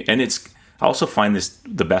knowing that you, and it's, I also find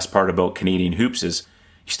the best part about Canadian hoops is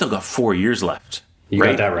you still got 4 years left. You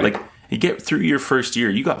got that right. Like, you get through your first year,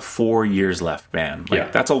 you got 4 years left, man.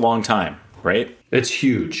 Like, that's a long time, right? It's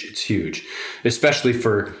huge. It's huge, especially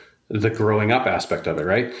for the growing up aspect of it,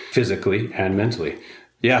 right? Physically and mentally.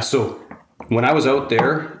 Yeah. So when I was out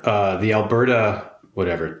there, the Alberta,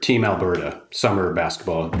 Team Alberta summer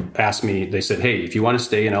basketball asked me, they said, hey, if you want to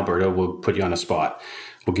stay in Alberta, we'll put you on a spot.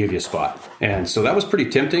 We'll give you a spot. And so that was pretty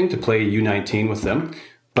tempting to play U19 with them.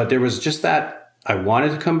 But there was just that, I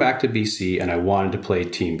wanted to come back to BC and I wanted to play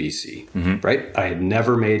Team BC, right? I had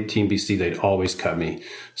never made Team BC. They'd always cut me.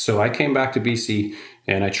 So I came back to BC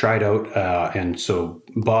and I tried out. And so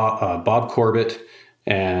Bob Corbett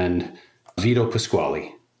and Vito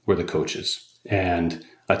Pasquale were the coaches. And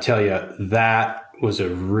I tell you, that was a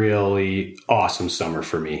really awesome summer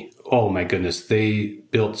for me. Oh my goodness. They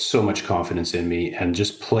built so much confidence in me, and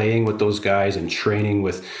just playing with those guys and training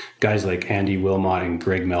with guys like Andy Wilmot and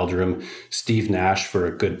Greg Meldrum, Steve Nash for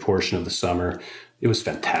a good portion of the summer. It was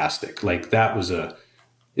fantastic. Like it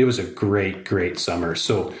was a great, great summer.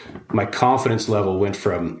 So my confidence level went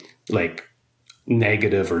from like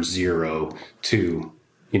negative or 0 to,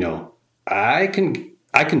 I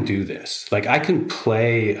can do this. Like I can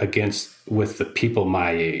play with the people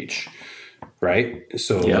my age, right?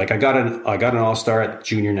 So like I got an all-star at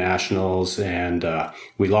junior nationals, and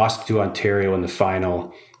we lost to Ontario in the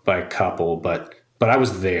final by a couple, but I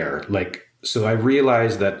was there. Like, so I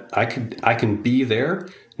realized that I can be there.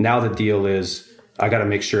 Now the deal is I got to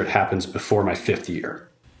make sure it happens before my 5th year.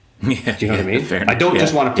 Yeah, do you know what I mean? I don't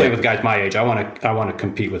just want to play with guys my age. I want to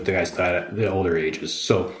compete with the guys that the older ages.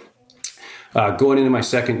 So going into my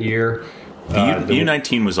 2nd year, the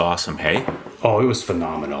U19 was awesome. Hey, oh, it was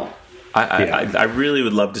phenomenal. I really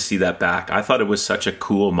would love to see that back. I thought it was such a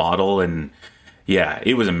cool model, and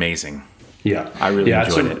it was amazing. Yeah, I really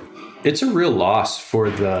enjoyed it. It's a real loss for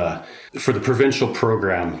the provincial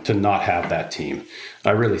program to not have that team.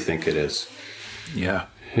 I really think it is. Yeah.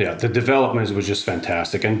 Yeah, the development was just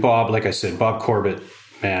fantastic. And Bob, like I said, Bob Corbett,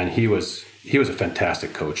 man, he was a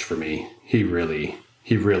fantastic coach for me. He really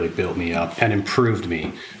built me up and improved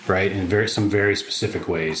me, right, in some very specific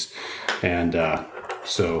ways. And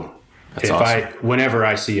so that's awesome. Whenever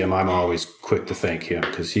I see him, I'm always quick to thank him,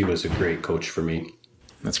 because he was a great coach for me.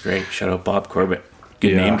 That's great. Shout out Bob Corbett.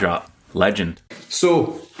 Good name drop. Legend.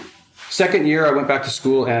 So 2nd year, I went back to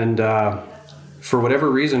school, and for whatever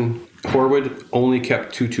reason, Horwood only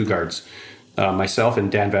kept two guards, myself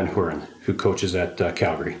and Dan Van Horen, who coaches at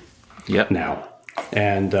Calgary now.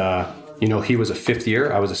 And, he was a 5th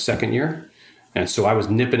year. I was a 2nd year. And so I was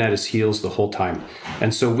nipping at his heels the whole time.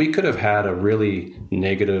 And so we could have had a really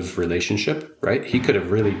negative relationship, right? He could have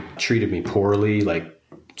really treated me poorly, like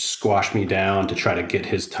squashed me down to try to get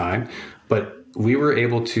his time. But we were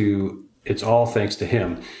able to, it's all thanks to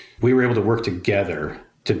him, we were able to work together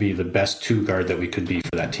to be the best 2 guard that we could be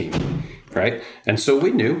for that team, right? And so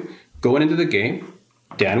we knew going into the game,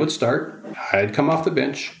 Dan would start, I'd come off the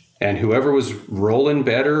bench, and whoever was rolling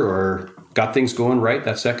better or got things going right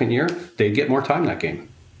that 2nd year, they'd get more time that game.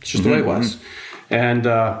 It's just the way it was. And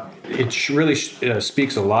it really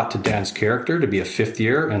speaks a lot to Dan's character to be a 5th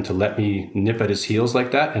year and to let me nip at his heels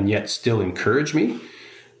like that and yet still encourage me.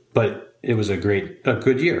 But it was a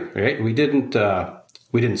good year, right? We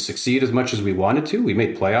didn't succeed as much as we wanted to. We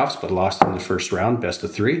made playoffs, but lost in the first round, best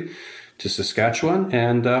of 3 to Saskatchewan.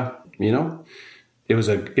 And, it was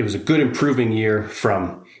a good improving year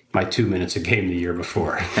from my 2 minutes a game the year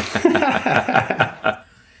before.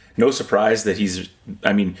 No surprise that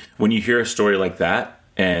when you hear a story like that,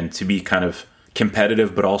 and to be kind of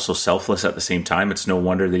competitive but also selfless at the same time, it's no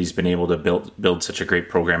wonder that he's been able to build such a great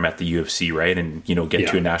program at the UFC, right? And, get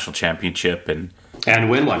to a national championship and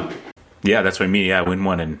win one. Yeah, that's what I mean. Yeah, win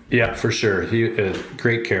one. And yeah, for sure. He a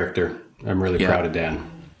great character. I'm really proud of Dan.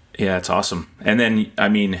 Yeah, it's awesome. And then,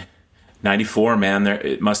 94, man,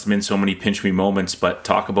 it must have been so many pinch me moments, but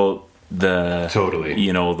talk about the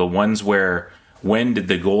ones where, when did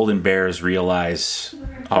the Golden Bears realize,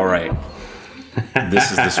 all right,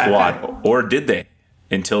 this is the squad, or did they,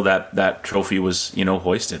 until that trophy was,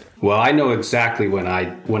 hoisted? Well, I know exactly when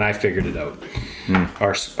I figured it out.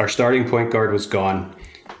 Our starting point guard was gone.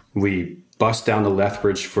 We bust down to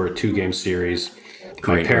Lethbridge for a 2-game series.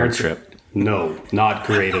 Great road trip. No, not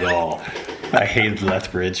great at all. I hated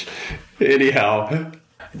Lethbridge. Anyhow,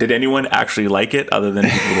 did anyone actually like it other than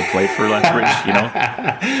people who play for Lethbridge?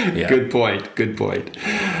 Yeah. Good point.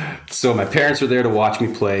 So my parents were there to watch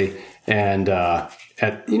me play, and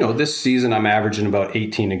this season I'm averaging about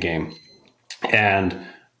 18 a game, and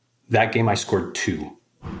that game I scored 2.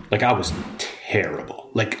 Like, I was terrible,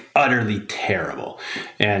 like utterly terrible.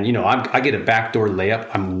 And, you know, I get a backdoor layup.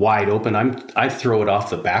 I'm wide open. I throw it off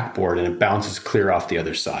the backboard and it bounces clear off the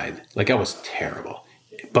other side. Like, I was terrible,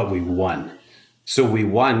 but we won. So we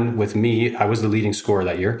won with me. I was the leading scorer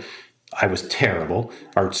that year. I was terrible.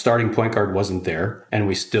 Our starting point guard wasn't there, and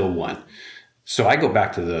we still won. So I go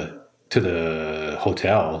back to the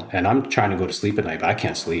hotel, and I'm trying to go to sleep at night, but I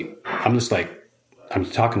can't sleep. I'm just like, I'm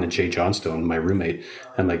talking to Jay Johnstone, my roommate.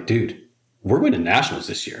 I'm like, dude, we're winning nationals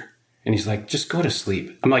this year. And he's like, just go to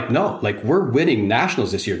sleep. I'm like, no, like, we're winning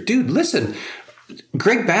nationals this year. Dude, listen,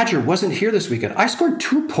 Greg Badger wasn't here this weekend. I scored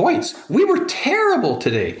 2 points. We were terrible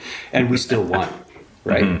today, and we still won.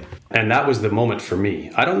 Right. Mm-hmm. And that was the moment for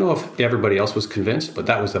me. I don't know if everybody else was convinced, but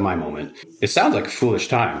that was my moment. It sounds like a foolish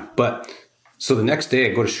time. But so the next day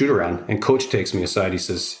I go to shoot around and coach takes me aside. He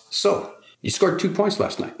says, so you scored 2 points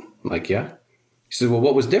last night. I'm like, yeah. He says, well,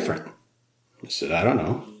 what was different? I said, I don't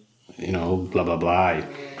know. You know, blah, blah, blah.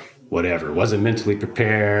 Whatever. Wasn't mentally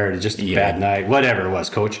prepared. Just a bad night. Whatever it was,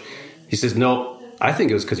 coach. He says, no, I think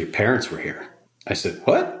it was because your parents were here. I said,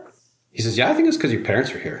 what? He says, yeah, I think it was because your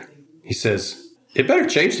parents were here. He says, it better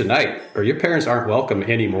change tonight or your parents aren't welcome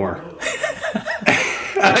anymore. And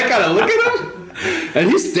I kind of look at him and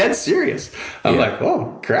he's dead serious. I'm like,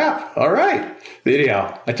 oh, crap. All right.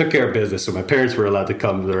 Anyhow, I took care of business. So my parents were allowed to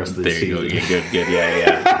come the rest of the season. There you go. Good.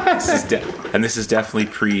 Yeah. This is definitely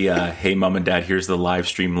pre, hey, mom and dad, here's the live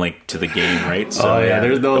stream link to the game, right? So,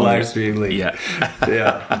 there's no live stream link. Yeah.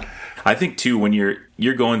 Yeah. I think too, when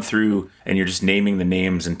you're going through and you're just naming the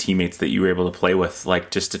names and teammates that you were able to play with, like,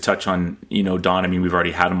 just to touch on, you know, Don, I mean, we've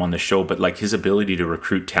already had him on the show, but like his ability to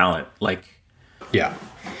recruit talent, like, yeah,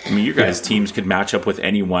 I mean, your guys' teams could match up with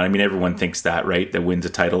anyone. I mean, everyone thinks that, right? That wins a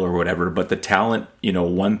title or whatever, but the talent, you know,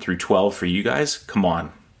 1 through 12 for you guys, come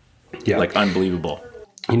on. Yeah. Like, unbelievable.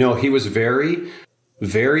 You know, he was very,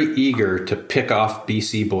 very eager to pick off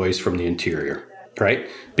BC boys from the interior. Right?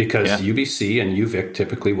 Because UBC and UVic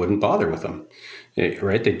typically wouldn't bother with them.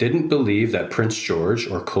 Right? They didn't believe that Prince George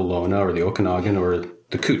or Kelowna or the Okanagan or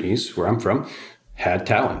the Kootenays, where I'm from, had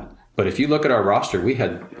talent. But if you look at our roster, we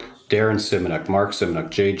had Darren Simonuk, Mark Simonuk,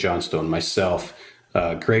 Jay Johnstone, myself,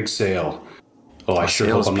 Greg Sale. Oh, I sure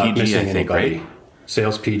hope I'm not missing anybody. Right?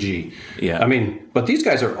 Sales PG. Yeah. I mean, but these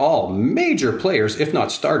guys are all major players, if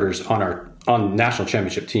not starters, on national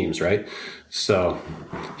championship teams, right? So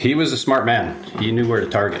he was a smart man. He knew where to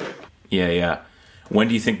target. Yeah. When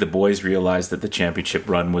do you think the boys realized that the championship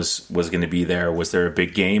run was going to be there? Was there a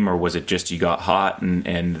big game, or was it just you got hot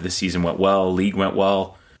and the season went well, league went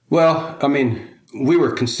well? Well, I mean, we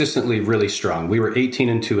were consistently really strong. We were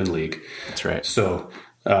 18-2 in league. That's right. So,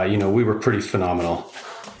 you know, we were pretty phenomenal.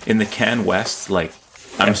 In the Can West, like,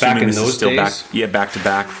 I'm assuming this is still days? back to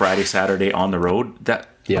back, Friday, Saturday on the road.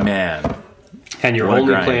 Man. And you're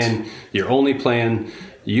only playing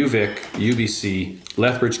UVic, UBC,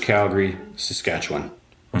 Lethbridge, Calgary, Saskatchewan.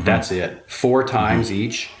 Mm-hmm. That's it. 4 times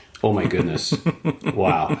each. Oh my goodness.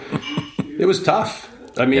 Wow. It was tough.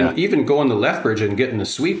 I mean, even going to Lethbridge and getting the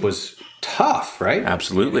sweep was tough, right?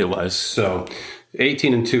 Absolutely it was. So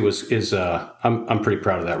 18-2 is I'm pretty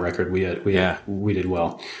proud of that record. We did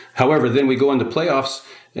well. However, then we go into playoffs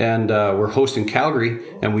and we're hosting Calgary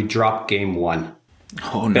and we drop game 1.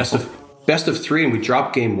 Oh no. Best of 3, and we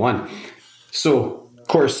dropped game 1. So, of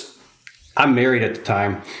course, I'm married at the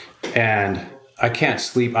time, and I can't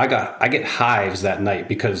sleep. I get hives that night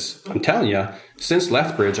because I'm telling you, since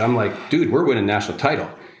Lethbridge, I'm like, dude, we're winning national title.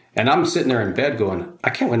 And I'm sitting there in bed going,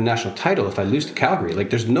 I can't win a national title if I lose to Calgary.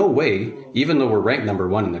 Like, there's no way, even though we're ranked number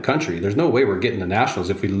 1 in the country, there's no way we're getting the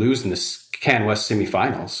nationals if we lose in the Can West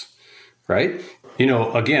semifinals, right? You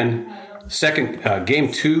know, again,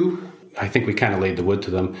 game 2, I think we kind of laid the wood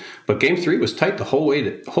to them. But game 3 was tight the whole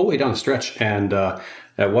way down the stretch. And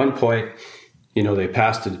at one point, you know, they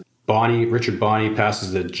passed to Bonnie. Richard Bonnie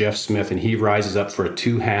passes to Jeff Smith, and he rises up for a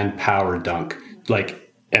 2-hand power dunk.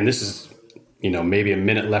 Like, and this is, you know, maybe a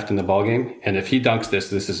minute left in the ball game. And if he dunks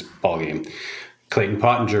this is ball game. Clayton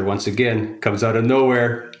Pottinger, once again, comes out of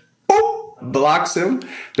nowhere. Blocks him.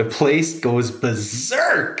 The place goes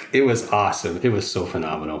berserk. It was awesome. It was so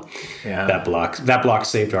phenomenal. Yeah. That block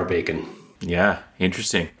saved our bacon. Yeah,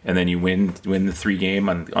 interesting. And then you win the 3 game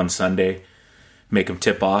on Sunday. Make them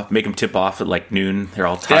tip off at like noon. They're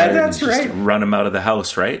all tired. Yeah, that's right. Just run them out of the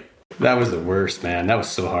house, right? That was the worst, man. That was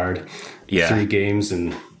so hard. Yeah. 3 games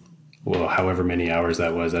and however many hours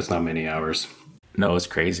that was. That's not many hours. No, it's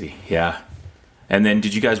crazy. Yeah. And then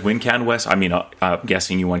did you guys win Can West? I mean, I'm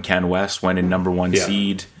guessing you won Can West, went in number 1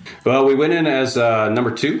 seed. Well, we went in as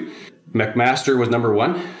number 2. McMaster was number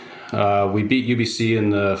 1. We beat UBC in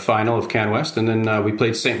the final of Can West, and then we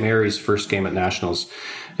played St. Mary's first game at Nationals.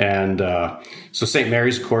 And so St.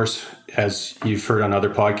 Mary's, of course, as you've heard on other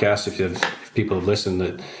podcasts, if people have listened,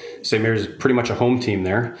 that St. Mary's is pretty much a home team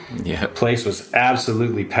there. Yeah. The place was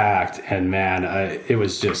absolutely packed, and man, it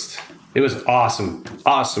was awesome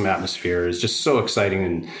atmosphere. It was just so exciting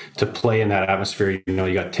and to play in that atmosphere. You know,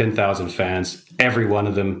 you got 10,000 fans. Every one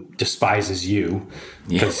of them despises you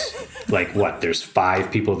because, there's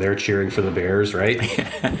 5 people there cheering for the Bears, right?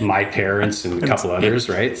 My parents and a couple others,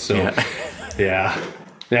 right? So, yeah.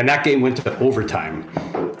 And that game went to overtime.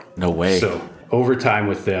 No way. So, overtime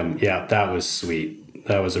with them. Yeah, that was sweet.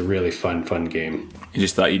 That was a really fun game. You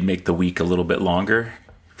just thought you'd make the week a little bit longer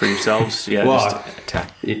for yourselves? Yeah. Well,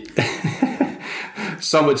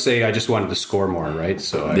 some would say I just wanted to score more, right?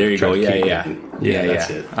 So there you go. Yeah. That's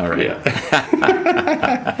it. All right. Yeah.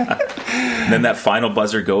 Then that final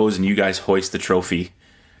buzzer goes, and you guys hoist the trophy.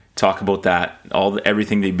 Talk about that.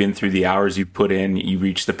 Everything they've been through, the hours you've put in. You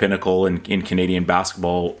reached the pinnacle in Canadian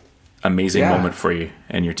basketball. Amazing moment for you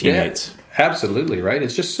and your teammates. Yeah, absolutely, right?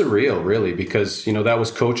 It's just surreal, really, because, that was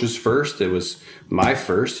Coach's first. It was my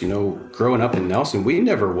first. Growing up in Nelson, we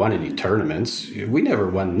never won any tournaments. We never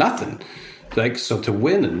won nothing. So to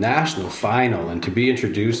win the national final and to be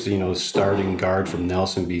introduced to, starting guard from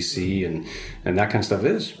Nelson, BC, and that kind of stuff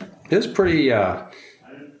is pretty,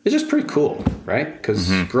 it's just pretty cool, right?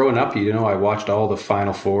 Because growing up, I watched all the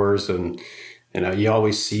Final Fours and, you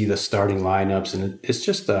always see the starting lineups, and it's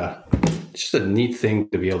just a neat thing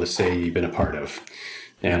to be able to say you've been a part of.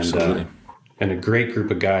 And, absolutely. And a great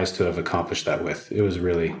group of guys to have accomplished that with.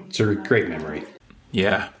 It's a great memory.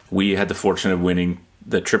 Yeah. We had the fortune of winning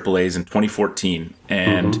the AAAs in 2014,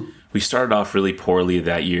 and we started off really poorly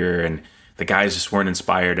that year, and the guys just weren't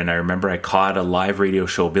inspired. And I remember I caught a live radio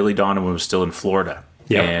show. Billy Donovan was still in Florida,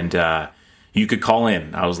 and you could call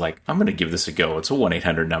in. I was like, I'm going to give this a go. It's a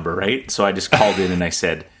 1-800 number, right? So I just called in and I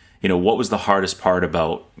said, what was the hardest part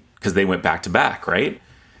about, because they went back to back, right?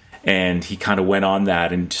 And he kind of went on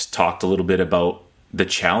that and just talked a little bit about the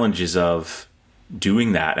challenges of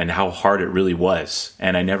doing that and how hard it really was.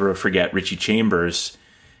 And I never forget Richie Chambers,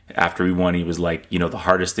 after we won, he was like, the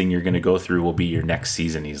hardest thing you're going to go through will be your next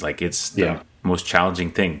season. He's like, it's the most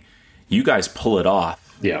challenging thing. You guys pull it off.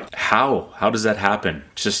 Yeah. How does that happen?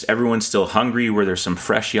 Just everyone's still hungry? Were there some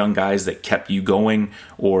fresh young guys that kept you going?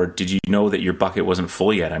 Or did you know that your bucket wasn't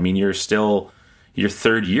full yet? I mean, you're still your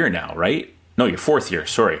third year now, right? No, your fourth year.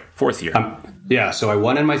 Sorry, fourth year. So I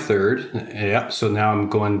won in my third. Yeah. So now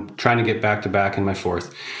I'm trying to get back to back in my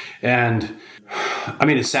fourth. And I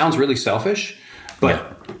mean, it sounds really selfish,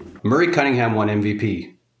 but Murray Cunningham won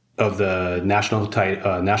MVP of the national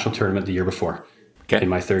tournament the year before in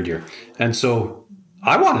my third year. And so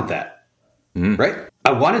I wanted that, right?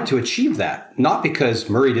 I wanted to achieve that, not because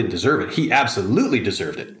Murray didn't deserve it. He absolutely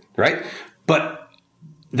deserved it, right? But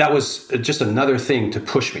that was just another thing to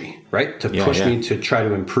push me, right? To push me to try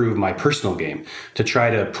to improve my personal game, to try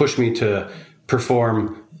to push me to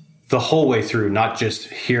perform the whole way through, not just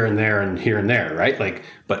here and there, right?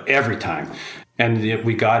 But every time. And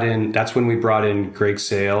we got in, that's when we brought in Greg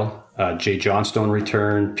Sale, Jay Johnstone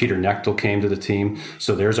returned, Peter Nechtel came to the team.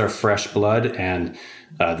 So there's our fresh blood, and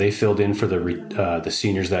they filled in for the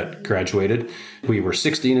seniors that graduated. We were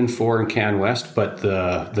 16-4 in Can West, but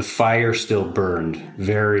the fire still burned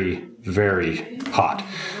very, very hot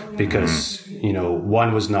because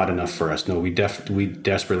one was not enough for us. No, we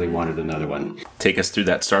desperately wanted another one. Take us through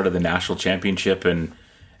that start of the national championship and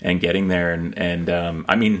getting there, and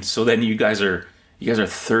I mean, so then you guys are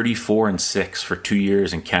 34-6 for 2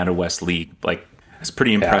 years in Canada West League. Like, that's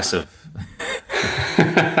pretty impressive.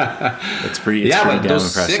 It's pretty damn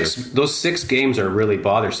impressive. Those 6 games are really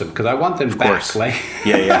bothersome because I want them back.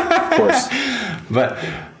 Of course. But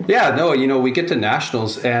we get to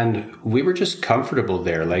nationals and we were just comfortable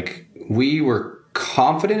there. Like, we were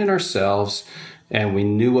confident in ourselves and we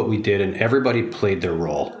knew what we did, and everybody played their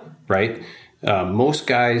role, right? Most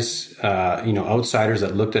guys, outsiders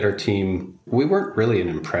that looked at our team, we weren't really an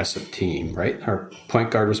impressive team, right? Our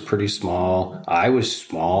point guard was pretty small. I was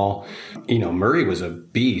small. Murray was a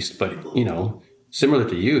beast, but, similar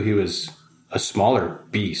to you, he was a smaller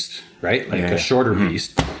beast, right? A shorter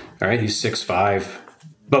beast. All right. He's 6'5".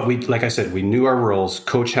 But like I said, we knew our roles.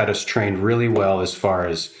 Coach had us trained really well as far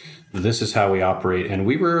as this is how we operate. And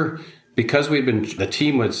because the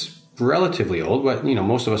team was relatively old, but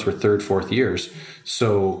most of us were third, fourth years.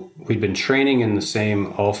 So we'd been training in the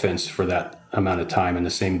same offense for that amount of time and the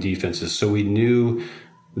same defenses. So we knew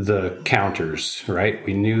the counters, right?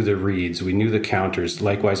 We knew the reads, we knew the counters.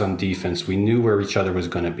 Likewise on defense, we knew where each other was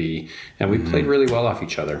going to be, and we played really well off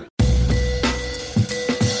each other.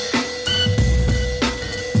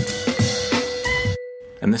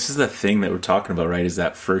 And this is the thing that we're talking about, right? Is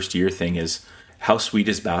that first year thing is how sweet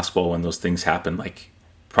is basketball when those things happen? Like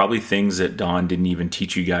probably things that Don didn't even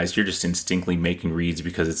teach you guys. You're just instinctively making reads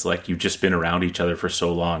because it's like you've just been around each other for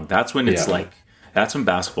so long. That's when it's like, that's when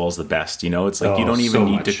basketball is the best. You know, it's like you don't even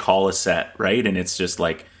need to call a set, right? And it's just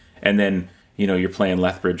like, and then, you know, you're playing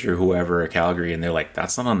Lethbridge or whoever or Calgary and they're like,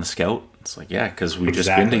 that's not on the scout. It's like, yeah, because we've just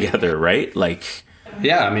been together, right? Like,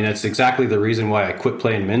 yeah, I mean, that's exactly the reason why I quit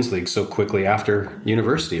playing men's league so quickly after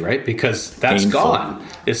university, right? Because that's gone.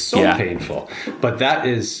 It's so painful. But that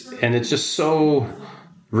is, and it's just so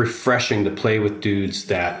refreshing to play with dudes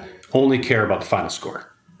that only care about the final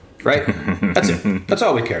score, right? That's it. That's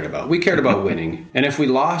all we cared about. We cared about winning. And if we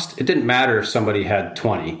lost, it didn't matter if somebody had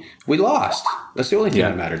 20. We lost. That's the only thing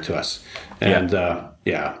that mattered to us. And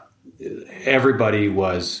everybody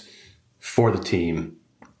was for the team.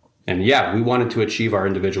 And yeah, we wanted to achieve our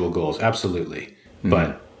individual goals, absolutely,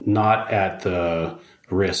 but not at the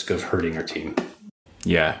risk of hurting our team.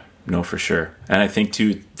 Yeah, no, for sure. And I think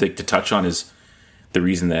too, to touch on is the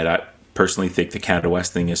reason that I personally think the Canada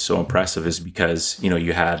West thing is so impressive is because, you know,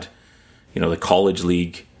 you had, you know, the college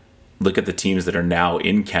league. Look at the teams that are now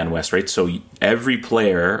in Can West, right? So every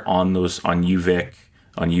player on UVic,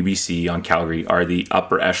 on UBC, on Calgary are the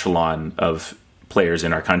upper echelon of players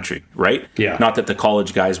in our country, right? Yeah. Not that the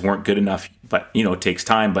college guys weren't good enough, but, you know, it takes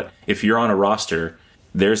time. But if you're on a roster,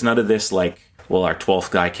 there's none of this like, well, our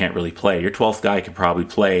 12th guy can't really play. Your 12th guy could probably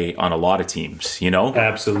play on a lot of teams, you know?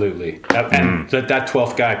 Absolutely. And that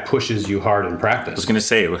 12th guy pushes you hard in practice. I was going to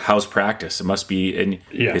say, how's practice? It must be,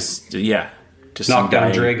 just knock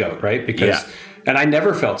down, drag out, right? Because, and I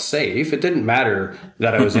never felt safe. It didn't matter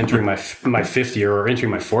that I was entering my fifth year or entering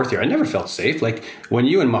my fourth year. I never felt safe. Like when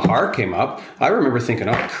you and Mahar came up, I remember thinking,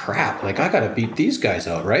 oh crap, like I got to beat these guys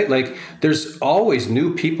out, right? Like there's always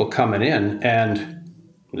new people coming in and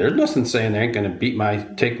there's nothing saying they ain't going to beat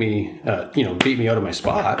me out of my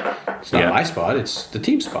spot. It's not my spot. It's the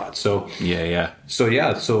team spot. So,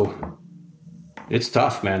 So it's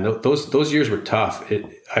tough, man. Those years were tough.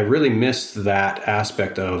 I really missed that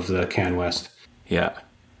aspect of the Can West. Yeah.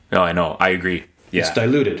 No, I know. I agree. Yeah. It's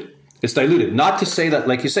diluted. Not to say that,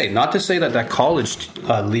 like you say, not to say that college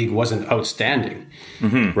league wasn't outstanding,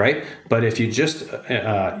 right? But if you just,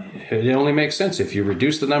 it only makes sense. If you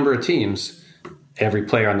reduce the number of teams, every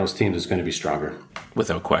player on those teams is going to be stronger.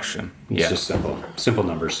 Without question. It's just simple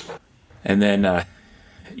numbers. And then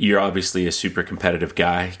you're obviously a super competitive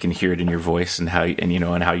guy. You can hear it in your voice and how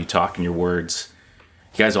you talk and your words.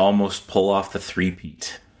 You guys almost pull off the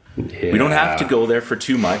three-peat. Yeah. We don't have to go there for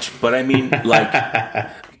too much, but I mean, like,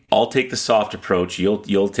 I'll take the soft approach.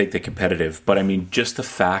 You'll take the competitive. But I mean, just the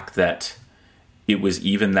fact that it was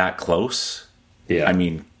even that close. Yeah. I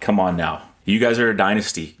mean, come on now. You guys are a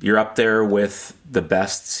dynasty. You're up there with the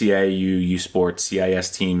best CIAU, U Sports,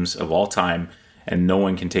 CIS teams of all time, and no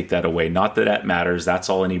one can take that away. Not that that matters. That's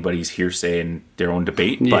all anybody's hearsay and their own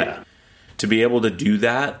debate. Yeah. But to be able to do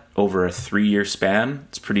that over a 3-year span,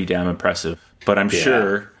 it's pretty damn impressive. But I'm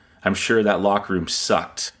sure that locker room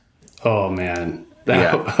sucked. Oh man,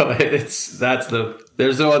 there's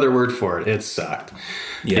no other word for it. It sucked.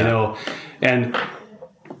 Yeah. You know, and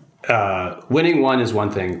winning one is one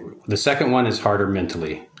thing. The second one is harder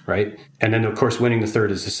mentally, right? And then of course winning the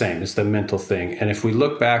third is the same. It's the mental thing. And if we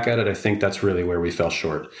look back at it, I think that's really where we fell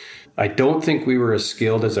short. I don't think we were as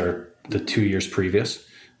skilled as the 2 years previous.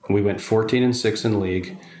 We went 14-6 in the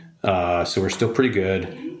league, so we're still pretty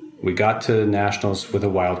good. We got to nationals with a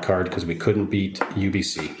wild card because we couldn't beat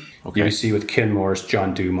UBC. Okay. UBC with Ken Morris,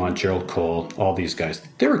 John Dumont, Gerald Cole, all these guys.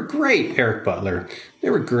 They were great. Eric Butler.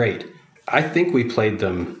 They were great. I think we played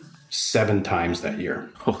them 7 times that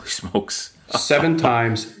year. Holy smokes. 7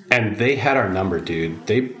 times, and they had our number, dude.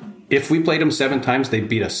 If we played them 7 times, they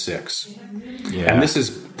beat us 6. Yeah. And this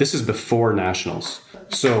is before nationals.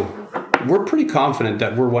 So we're pretty confident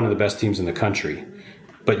that we're one of the best teams in the country.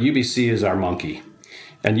 But UBC is our monkey.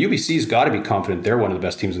 And UBC's got to be confident they're one of the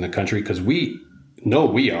best teams in the country because we know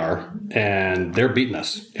we are, and they're beating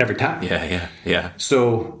us every time. Yeah.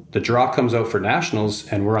 So the draw comes out for nationals,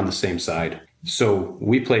 and we're on the same side. So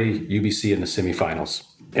we play UBC in the semifinals.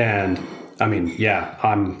 And, I mean,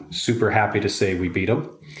 I'm super happy to say we beat them.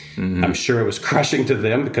 Mm-hmm. I'm sure it was crushing to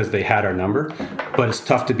them because they had our number. But it's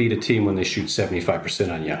tough to beat a team when they shoot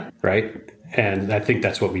 75% on you, right? And I think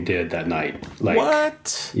that's what we did that night. Like,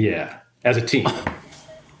 what? Yeah, as a team.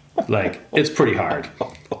 Like, it's pretty hard.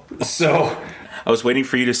 So I was waiting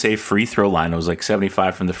for you to say free throw line. I was like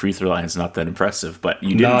 75 from the free throw line is not that impressive, but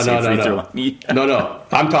you didn't say free throw line. Yeah. No.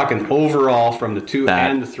 I'm talking overall from the 2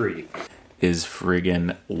 and the 3. Is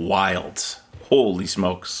friggin' wild. Holy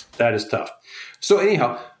smokes. That is tough. So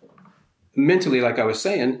anyhow, mentally, like I was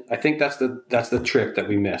saying, I think that's the trick that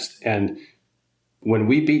we missed. And when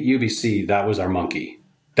we beat UBC, that was our monkey.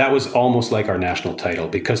 That was almost like our national title,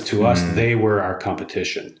 because to us, they were our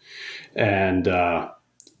competition. And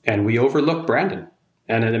we overlooked Brandon.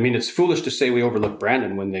 And I mean, it's foolish to say we overlooked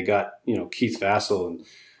Brandon when they got, Keith Vassell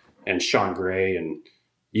and Sean Gray and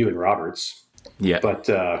Ewan Roberts. Yeah. But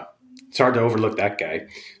it's hard to overlook that guy.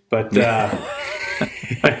 But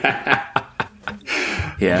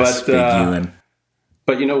yes, big Ewan.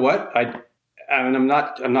 But you know what? I'm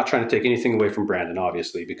not trying to take anything away from Brandon,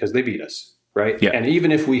 obviously, because they beat us, right? Yeah. And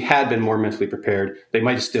even if we had been more mentally prepared, they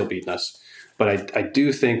might have still beaten us. But I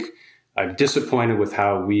do think I'm disappointed with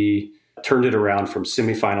how we turned it around from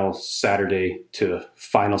semifinal Saturday to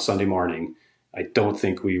final Sunday morning. I don't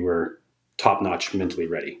think we were top-notch mentally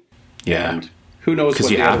ready. Yeah. And who knows what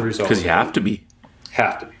the other results are. Because you have to be.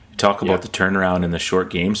 Have to be. Talk about the turnaround in the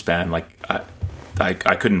short game span. Like, I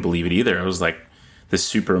couldn't believe it either. It was like this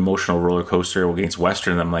super emotional roller coaster against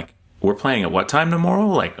Western. And I'm like, we're playing at what time tomorrow?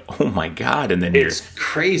 Like, oh my God. And then it's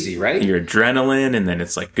crazy, right? Your adrenaline. And then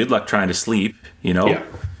it's like, good luck trying to sleep, Yeah.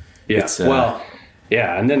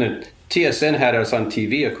 Yeah. And then TSN had us on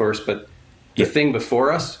TV, of course, but the thing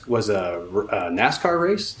before us was a NASCAR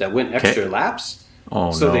race that went extra laps.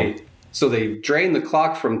 Oh, So they drained the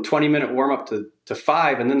clock from 20-minute warm up to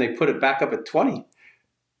 5, and then they put it back up at 20.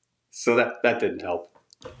 So that didn't help.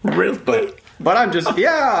 Really? But I'm just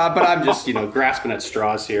grasping at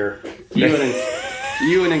straws here.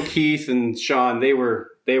 Ewan and Keith and Sean, they were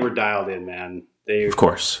dialed in, man. Of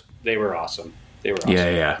course. They were awesome. Awesome.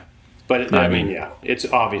 Yeah. But I mean, it's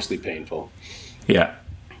obviously painful. Yeah,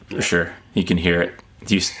 for sure. You can hear it.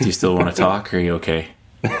 Do you still want to talk, or are you okay?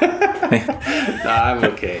 I'm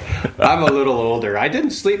okay. I'm a little older. I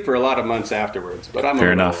didn't sleep for a lot of months afterwards, but I'm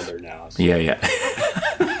Fair a little enough. older now. So. Yeah.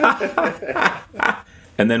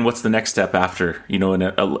 And then what's the next step after, an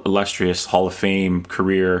illustrious Hall of Fame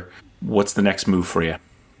career? What's the next move for you?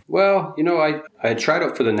 Well, I had tried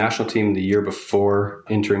out for the national team the year before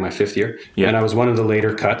entering my 5th year, and I was one of the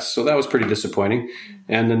later cuts, so that was pretty disappointing.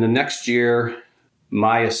 And then the next year,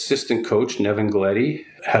 my assistant coach, Nevin Galletti,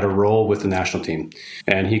 had a role with the national team.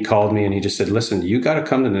 And he called me and he just said, listen, you got to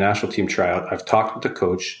come to the national team tryout. I've talked with the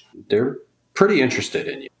coach. They're pretty interested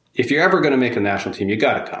in you. If you're ever going to make a national team, you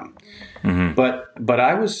got to come. Mm-hmm. But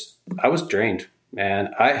I was drained,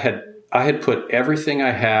 man. I had put everything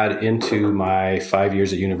I had into my 5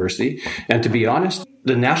 years at university. And to be honest,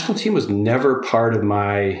 the national team was never part of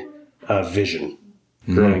my vision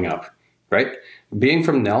growing up, right? Being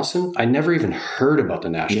from Nelson, I never even heard about the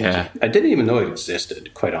national team. I didn't even know it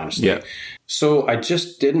existed, quite honestly. Yeah. So I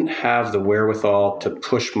just didn't have the wherewithal to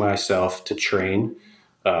push myself to train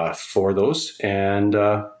for those. And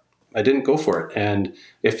I didn't go for it. And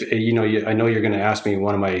if, I know you're going to ask me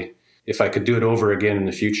if I could do it over again in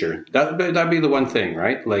the future, that'd be the one thing,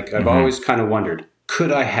 right? Like I've always kind of wondered,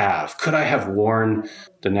 could I have worn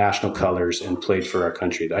the national colors and played for our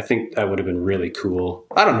country? I think that would have been really cool.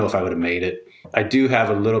 I don't know if I would have made it. I do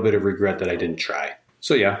have a little bit of regret that I didn't try.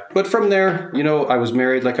 So yeah, but from there, I was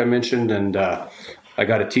married, like I mentioned, and I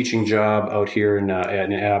got a teaching job out here in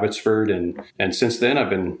Abbotsford. And since then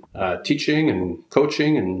I've been teaching and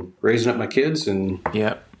coaching and raising up my kids and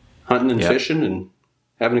hunting and fishing and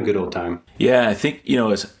having a good old time. Yeah, I think,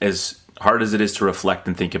 as hard as it is to reflect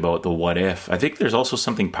and think about the what if, I think there's also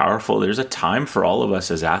something powerful. There's a time for all of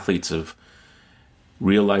us as athletes of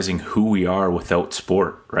realizing who we are without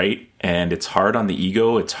sport, right? And it's hard on the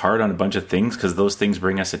ego. It's hard on a bunch of things because those things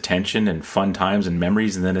bring us attention and fun times and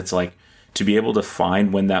memories. And then it's like to be able to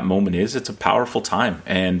find when that moment is, it's a powerful time.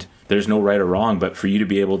 And there's no right or wrong, but for you to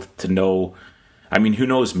be able to know, I mean, who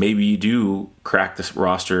knows, maybe you do crack this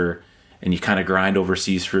roster and you kind of grind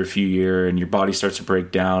overseas for a few years and your body starts to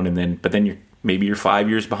break down. But then you're 5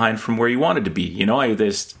 years behind from where you wanted to be. It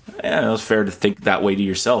was fair to think that way to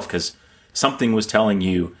yourself because something was telling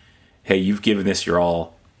you, hey, you've given this your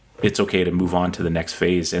all. It's okay to move on to the next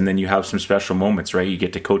phase. And then you have some special moments, right? You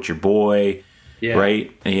get to coach your boy,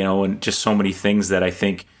 right? And just so many things that I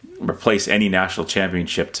think replace any national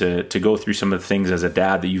championship. To go through some of the things as a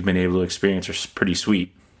dad that you've been able to experience are pretty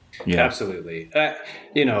sweet. Yeah, absolutely.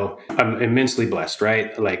 I'm immensely blessed,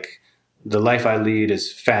 right? Like the life I lead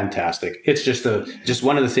is fantastic. It's just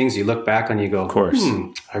one of the things you look back on, you go, of course,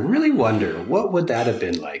 I really wonder what would that have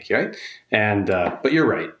been like, right? And but you're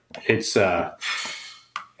right. It's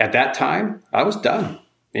at that time I was done.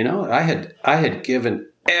 I had given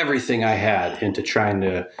everything I had into trying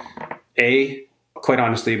to quite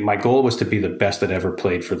honestly, my goal was to be the best that ever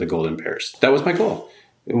played for the Golden Bears. That was my goal.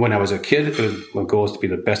 When I was a kid, my goal was to be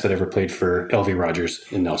the best that ever played for LV Rogers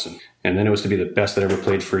in Nelson. And then it was to be the best that ever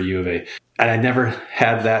played for U of A. and I never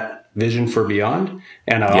had that vision for beyond.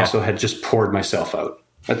 And I also had just poured myself out.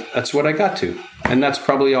 That's what I got to. And that's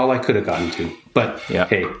probably all I could have gotten to. But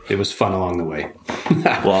hey, it was fun along the way.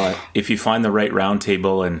 Well, if you find the right round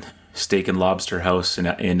table and steak and lobster house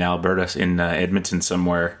in Alberta, in Edmonton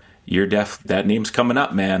somewhere, that name's coming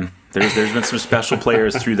up, man. There's been some special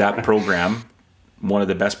players through that program. One of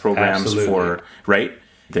the best programs right?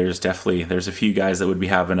 There's a few guys that would be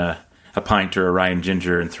having a pint or a Ryan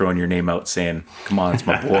Ginger and throwing your name out saying, come on, it's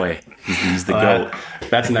my boy. He's the GOAT.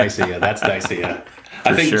 That's nice of you.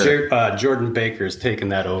 I think Jordan Baker's taken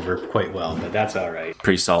that over quite well, but that's all right.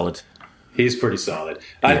 Pretty solid. He's pretty solid.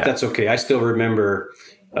 That's okay. I still remember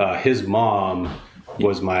his mom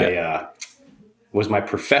was my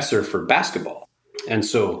professor for basketball. And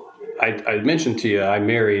so I mentioned to you,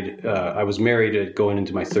 I was married going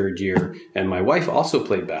into my third year, and my wife also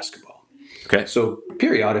played basketball. Okay. So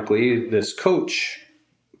periodically, this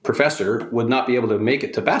professor would not be able to make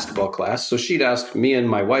it to basketball class, so she'd ask me and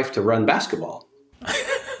my wife to run basketball.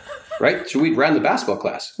 Right? So we'd run the basketball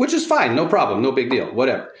class, which is fine, no problem, no big deal,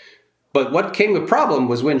 whatever. But what came the problem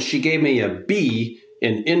was when she gave me a B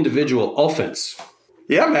in individual offense.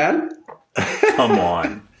 Yeah, man. Come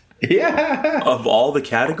on. Yeah. Of all the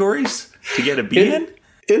categories to get a B in?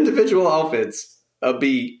 Individual offense, a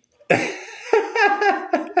B.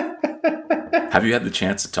 Have you had the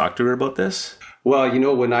chance to talk to her about this? Well,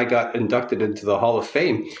 when I got inducted into the Hall of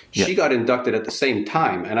Fame, she got inducted at the same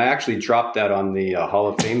time, and I actually dropped that on the Hall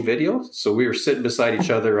of Fame video. So we were sitting beside each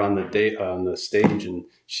other on the stage, and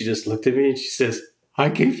she just looked at me and she says, "I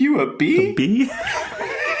gave you a B?" A B?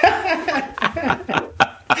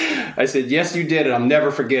 I said, "Yes, you did, and I'm never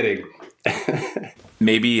forgetting."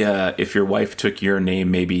 Maybe if your wife took your name,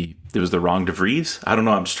 maybe it was the wrong DeVries. I don't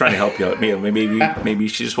know. I'm just trying to help you out. Maybe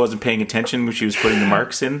she just wasn't paying attention when she was putting the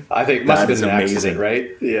marks in. I think must have been an accident, right?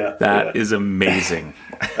 Yeah, that is amazing.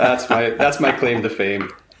 That's my claim to fame.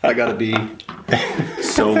 I got to be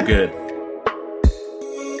so good.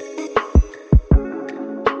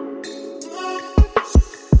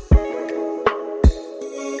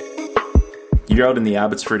 You're out in the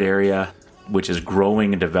Abbotsford area, which is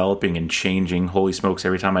growing and developing and changing. Holy smokes,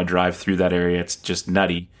 every time I drive through that area, it's just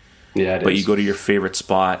nutty. Yeah, But you go to your favorite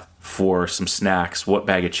spot for some snacks. What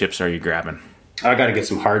bag of chips are you grabbing? I got to get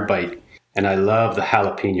some hard bite. And I love the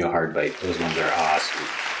jalapeno hard bite. Those ones are awesome.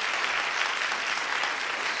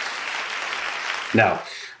 Now,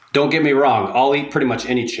 don't get me wrong. I'll eat pretty much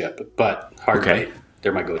any chip, but hard bite,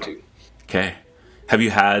 they're my go-to. Okay. Have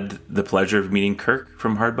you had the pleasure of meeting Kirk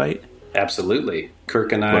from Hard Bite? Absolutely.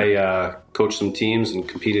 Kirk and I coached some teams and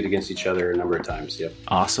competed against each other a number of times. Yep.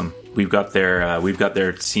 Awesome. We've got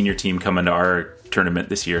their senior team coming to our tournament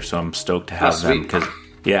this year, so I'm stoked to have them. Because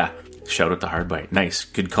shout out to Hard Bite. Nice,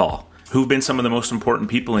 good call. Who've been some of the most important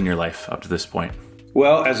people in your life up to this point?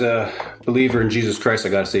 Well, as a believer in Jesus Christ, I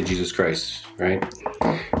got to say Jesus Christ, right?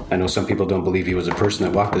 I know some people don't believe he was a person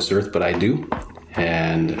that walked this earth, but I do,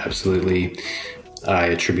 and absolutely, I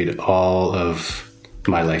attribute all of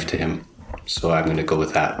my life to him. So I'm going to go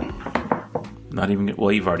with that.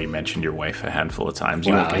 Well, you've already mentioned your wife a handful of times.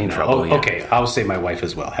 You won't get in trouble. Okay, I'll say my wife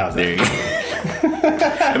as well. How's that? There you go.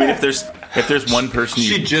 I mean, if there's one person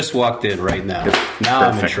she just walked in right now. Now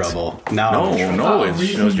I'm in trouble. No,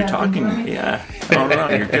 she knows you're talking. Yeah. No,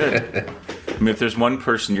 you're good. I mean, if there's one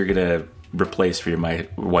person you're going to replace for your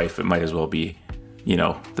wife, it might as well be,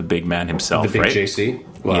 the big man himself, the big right? JC?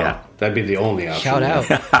 Well, yeah. That'd be the only option. Shout out.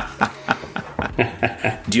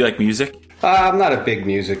 Do you like music? I'm not a big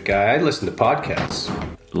music guy. I listen to podcasts.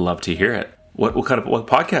 Love to hear it. What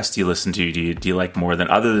podcasts do you listen to? Do you like more than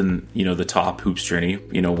other than the top Hoops Journey?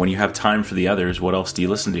 When you have time for the others, what else do you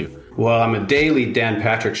listen to? Well, I'm a daily Dan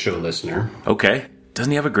Patrick Show listener. Okay, doesn't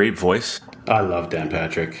he have a great voice? I love Dan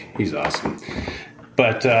Patrick. He's awesome.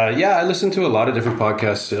 But I listen to a lot of different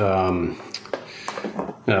podcasts.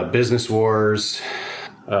 Business Wars.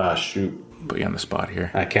 Put you on the spot here.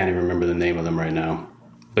 I can't even remember the name of them right now.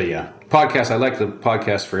 But yeah, podcasts. I like the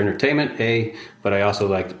podcast for entertainment, but I also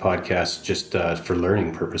like the podcast just for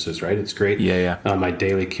learning purposes, right? It's great. Yeah. On my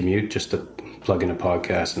daily commute, just to plug in a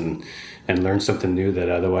podcast and learn something new that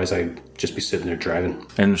otherwise I'd just be sitting there driving.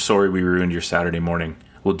 And sorry we ruined your Saturday morning.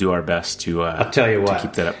 We'll do our best to I'll tell you what, to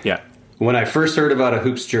keep that up. Yeah. When I first heard about a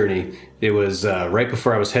Hoops Journey, it was right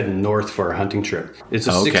before I was heading north for a hunting trip. It's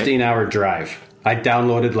a 16-hour drive. I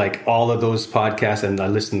downloaded all of those podcasts and I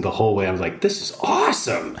listened the whole way. I was like, this is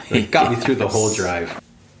awesome. It got me through the whole drive.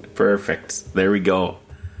 Perfect. There we go.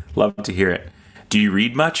 Love to hear it. Do you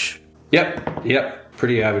read much? Yep.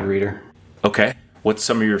 Pretty avid reader. Okay. What's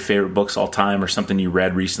some of your favorite books all time or something you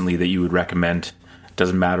read recently that you would recommend?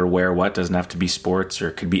 Doesn't matter what. Doesn't have to be sports or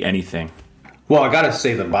it could be anything. Well, I got to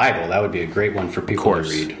say the Bible. That would be a great one for people to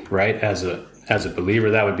read, right? As a believer,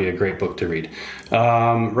 that would be a great book to read.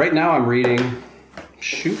 Right now I'm reading...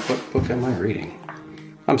 Shoot, what book am I reading?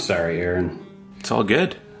 I'm sorry, Aaron. It's all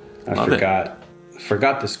good. I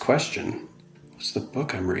forgot this question. What's the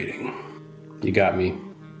book I'm reading? You got me.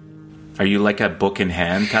 Are you like a book in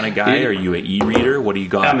hand kind of guy? Are you an e-reader? What do you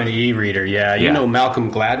got? I'm an e-reader, yeah. You know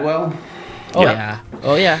Malcolm Gladwell? Oh, yeah.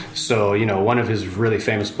 Oh, yeah. So, one of his really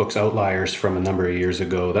famous books, Outliers, from a number of years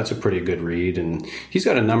ago, that's a pretty good read. And he's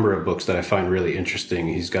got a number of books that I find really interesting.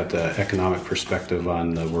 He's got the economic perspective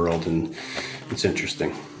on the world, and it's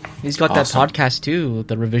interesting. He's got that podcast, too,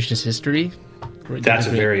 the Revisionist History. That's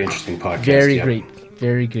a very interesting podcast. Very great.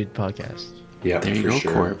 Very good podcast. Yeah, there you go,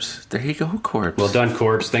 sure. Corbs. There you go, Corbs. Well done,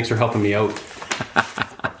 Corbs. Thanks for helping me out.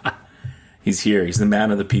 He's here. He's the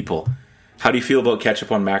man of the people. How do you feel about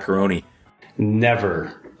ketchup on macaroni?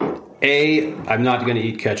 Never. A, I'm not going to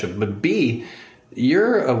eat ketchup. But B,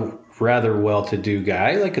 you're a rather well-to-do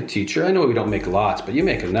guy, like a teacher. I know we don't make lots, but you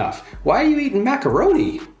make enough. Why are you eating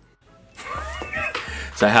macaroni?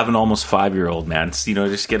 So I have an almost 5-year-old, man. So,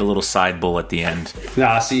 just get a little side bowl at the end.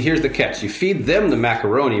 Nah, see, here's the catch. You feed them the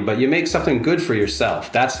macaroni, but you make something good for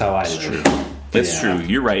yourself. That's how I live. True. It's true.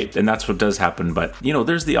 You're right. And that's what does happen. But,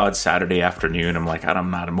 there's the odd Saturday afternoon. I'm like, I'm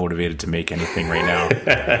not motivated to make anything right now.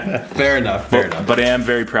 Fair enough. But I am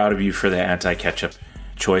very proud of you for the anti-ketchup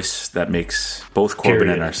choice that makes both Corbin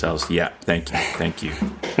and ourselves. Yeah, thank you.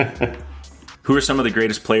 Who are some of the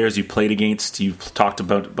greatest players you played against? You've talked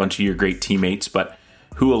about a bunch of your great teammates, but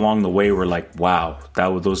who along the way were like, wow,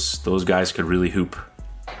 those guys could really hoop?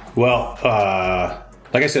 Well,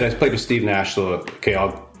 like I said, I played with Steve Nash, so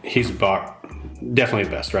he's definitely the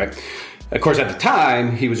best, right? Of course, at the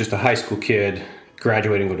time, he was just a high school kid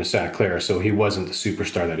graduating with Santa Clara, so he wasn't the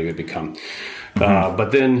superstar that he would become. Mm-hmm.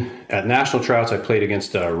 But then at national tryouts, I played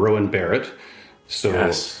against Rowan Barrett, so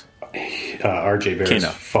yes. RJ Barrett's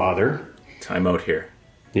father. Time out here.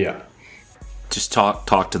 Yeah. Just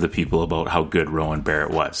talk to the people about how good Rowan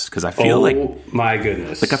Barrett was, because I feel my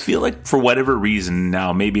goodness, I feel like for whatever reason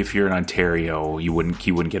now, maybe if you're in Ontario, he wouldn't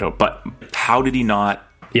get out. But how did he not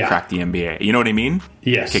crack the NBA? You know what I mean?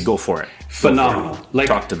 Yes. Okay, go for it. Phenomenal.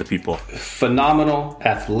 Talk to the people. Phenomenal,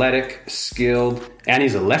 athletic, skilled, and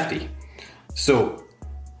he's a lefty. So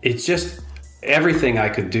it's just everything I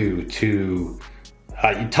could do to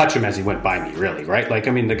touch him as he went by me, really, right?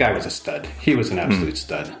 The guy was a stud. He was an absolute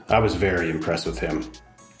stud. I was very impressed with him.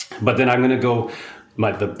 But then I'm going to go,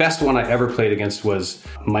 the best one I ever played against was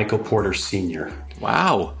Michael Porter Sr.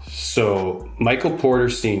 Wow. So Michael Porter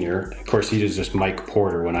Sr., of course, he was just Mike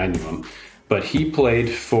Porter when I knew him, but he played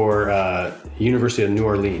for University of New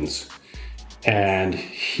Orleans, and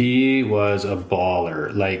he was a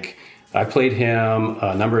baller. I played him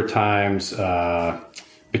a number of times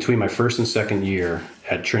between my first and second year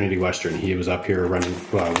at Trinity Western. He was up here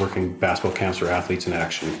working basketball camps for Athletes in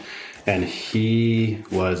Action, and he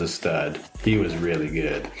was a stud. He was really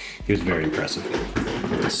good. He was very impressive.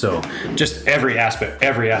 So just every aspect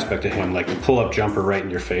of him, like the pull-up jumper right in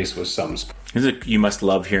your face, was something. You must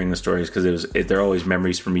love hearing the stories, because they're always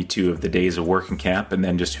memories for me too of the days of working camp and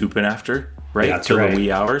then just hooping after, right? Yeah, till the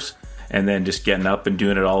wee hours, and then just getting up and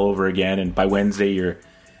doing it all over again. And by Wednesday, you're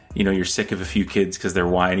sick of a few kids because they're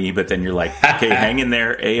whiny, but then you're like, okay, hang in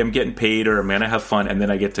there. I'm getting paid, or I'm going to have fun, and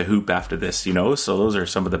then I get to hoop after this, So those are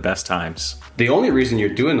some of the best times. The only reason you're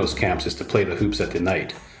doing those camps is to play the hoops at the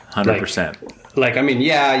night. 100%.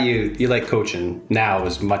 You like coaching now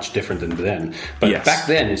is much different than then. But back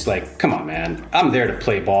then, it's like, come on, man. I'm there to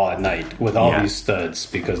play ball at night with all these studs,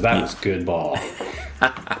 because that was good ball.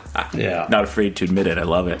 Yeah. Not afraid to admit it. I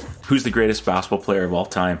love it. Who's the greatest basketball player of all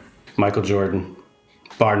time? Michael Jordan.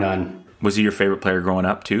 Bar none. Was he your favorite player growing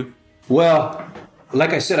up too? Well,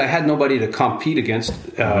 like I said, I had nobody to compete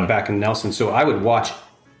against back in Nelson, so I would watch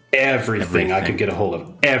everything I could get a hold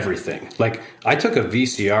of. Everything. I took a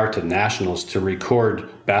VCR to Nationals to record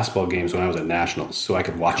basketball games when I was at Nationals, so I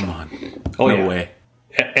could watch them. Oh, no way.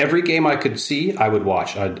 Every game I could see, I would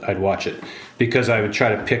watch. I'd watch it, because I would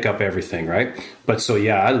try to pick up everything, right? But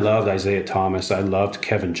I loved Isaiah Thomas. I loved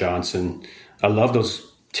Kevin Johnson. I loved those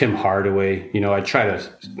Tim Hardaway. I try to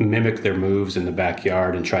mimic their moves in the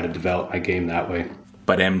backyard and try to develop my game that way.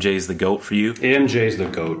 But MJ's the GOAT for you? MJ's the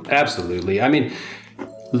GOAT. Absolutely.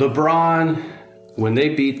 LeBron, when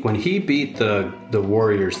he beat the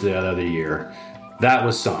Warriors the other year, that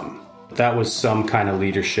was some kind of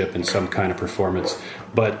leadership and some kind of performance.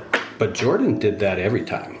 But Jordan did that every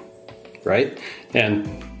time, right?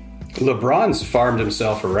 And LeBron's farmed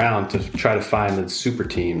himself around to try to find the super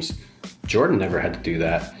teams. Jordan never had to do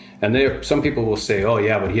that. And some people will say, oh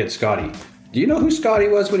yeah, but he had Scotty. Do you know who Scotty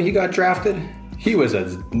was when he got drafted? He was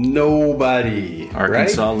a nobody.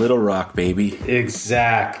 Arkansas right? Little Rock, baby.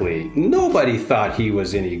 Exactly. Nobody thought he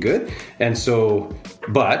was any good. And so,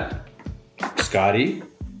 but Scotty,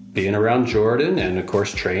 being around Jordan and, of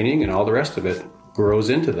course, training and all the rest of it, grows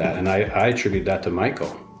into that. And I attribute that to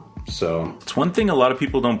Michael. So it's one thing a lot of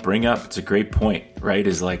people don't bring up. It's a great point, right?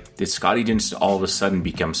 Is like, Scotty didn't all of a sudden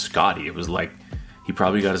become Scotty. It was like he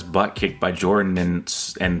probably got his butt kicked by Jordan,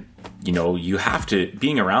 and you know, you have to,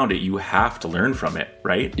 being around it, you have to learn from it,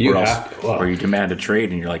 right? Or you demand a trade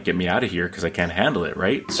and you're like, get me out of here because I can't handle it,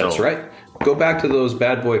 right? That's right. Go back to those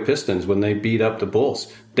bad boy Pistons when they beat up the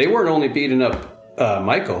Bulls. They weren't only beating up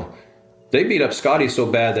Michael. They beat up Scotty so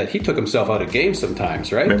bad that he took himself out of games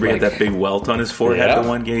sometimes, right? Remember he had that big welt on his forehead the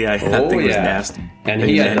one game? Yeah, that thing was nasty. And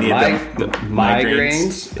he had the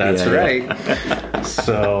migraines. That's right.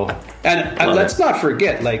 So, and let's not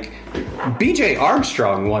forget, like, BJ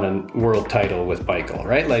Armstrong won a world title with Michael,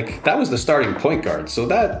 right? Like, that was the starting point guard. So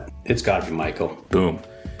it's got to be Michael. Boom.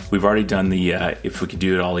 We've already done the, if we could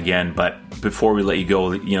do it all again. But before we let you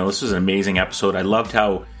go, you know, this was an amazing episode. I loved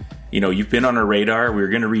how, you know, you've been on our radar. We were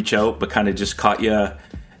going to reach out, but kind of just caught you,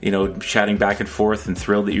 you know, chatting back and forth, and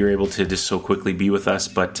thrilled that you were able to just so quickly be with us.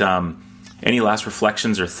 But any last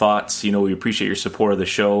reflections or thoughts? You know, we appreciate your support of the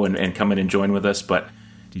show and coming and join with us. But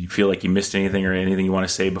do you feel like you missed anything or anything you want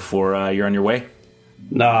to say before you're on your way?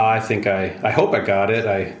 No, I think I hope I got it.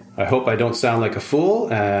 I hope I don't sound like a fool.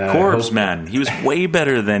 Corbs, man. He was way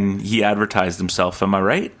better than he advertised himself. Am I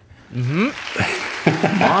right? Mm-hmm.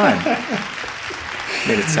 Come on.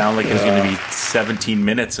 Made it sound like it was going to be 17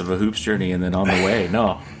 minutes of a hoops journey and then on the way.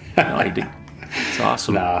 No, he did. It's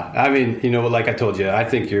awesome. Nah, I mean, you know, like I told you, I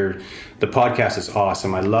think the podcast is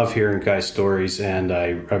awesome. I love hearing guys' stories, and I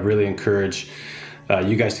really encourage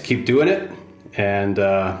you guys to keep doing it, and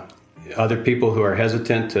other people who are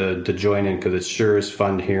hesitant to join in, because it sure is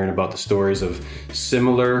fun hearing about the stories of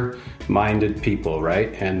similar-minded people,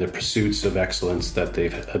 right, and the pursuits of excellence that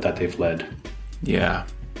they've led. Yeah.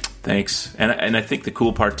 Thanks. And I think the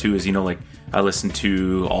cool part too is, you know, like, I listen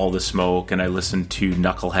to All the Smoke and I listen to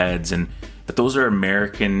Knuckleheads, but those are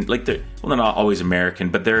American, like, they're not always American,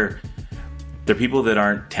 but they're people that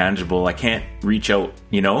aren't tangible. I can't reach out,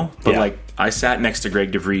 you know, but like, I sat next to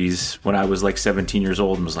Greg DeVries when I was like 17 years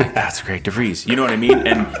old and was like, that's Greg DeVries. You know what I mean?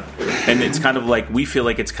 And it's kind of like, we feel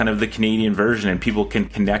like it's kind of the Canadian version, and people can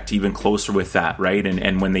connect even closer with that, right?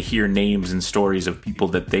 And when they hear names and stories of people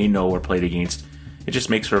that they know or played against, it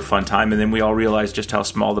just makes for a fun time. And then we all realize just how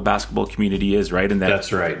small the basketball community is, right? And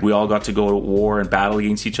that's right. We all got to go to war and battle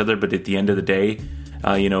against each other, but at the end of the day,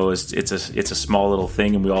 you know, it's a small little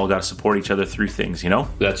thing, and we all got to support each other through things, you know?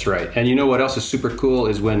 That's right. And you know what else is super cool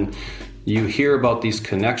is when you hear about these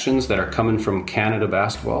connections that are coming from Canada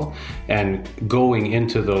basketball and going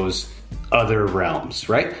into those other realms,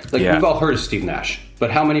 right? Like, we've all heard of Steve Nash,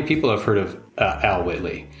 but how many people have heard of Al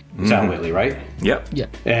Whitley? It's Al Whitley, right? Yep. Yeah.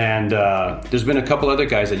 And there's been a couple other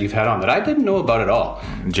guys that you've had on that I didn't know about at all.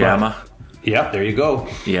 JAMA. Yep, there you go.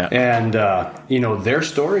 Yeah. And, you know, their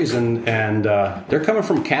stories, and they're coming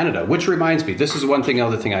from Canada, which reminds me, this is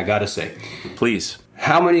other thing I got to say. Please.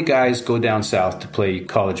 How many guys go down south to play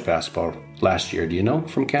college basketball last year? Do you know,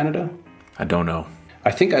 from Canada? I don't know. I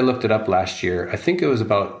think I looked it up last year. I think it was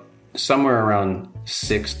about somewhere around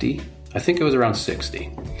 60. I think it was around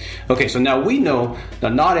 60. Okay, so now we know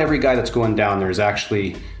that not every guy that's going down there is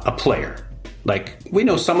actually a player. Like, we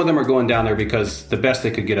know some of them are going down there because the best they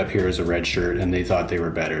could get up here is a red shirt, and they thought they were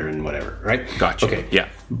better and whatever, right? Gotcha. Okay. Yeah.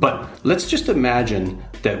 But let's just imagine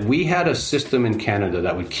that we had a system in Canada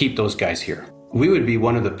that would keep those guys here. We would be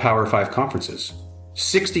one of the Power 5 conferences.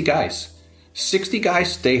 60 guys. 60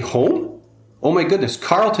 guys stay home? Oh my goodness,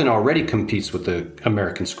 Carleton already competes with the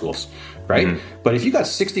American schools, right? Mm-hmm. But if you got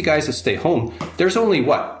 60 guys that stay home, there's only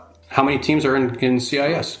what? How many teams are in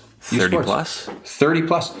CIS? 30 plus? 30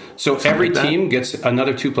 plus. So something every team gets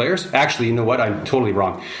another 2 players. Actually, you know what? I'm totally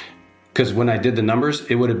wrong. Because when I did the numbers,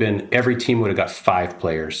 it would have been every team would have got 5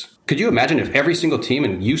 players. Could you imagine if every single team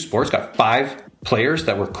in U Sports got 5 players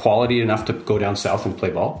that were quality enough to go down south and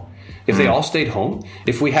play ball? If they all stayed home,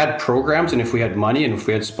 if we had programs and if we had money and if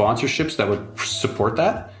we had sponsorships that would support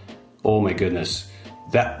that, oh my goodness,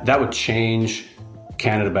 that would change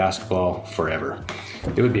Canada basketball forever.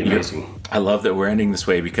 It would be amazing. I love that we're ending this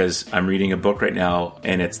way, because I'm reading a book right now,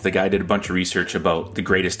 and it's the guy did a bunch of research about the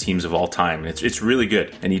greatest teams of all time. It's really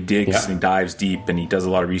good, and he digs and dives deep, and he does a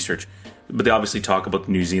lot of research. But they obviously talk about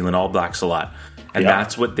the New Zealand All Blacks a lot, and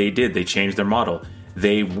that's what they did. They changed their model.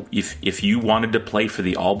 If you wanted to play for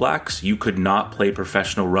the All Blacks, you could not play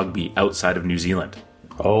professional rugby outside of New Zealand.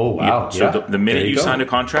 Oh, wow. So the minute you sign a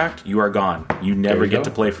contract, you are gone. You never get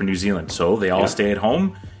to play for New Zealand. So they all stay at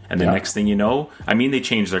home, And the next thing you know, I mean, they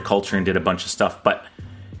changed their culture and did a bunch of stuff, but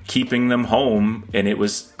keeping them home, and it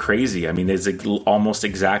was crazy. I mean, it's almost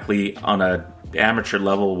exactly on a amateur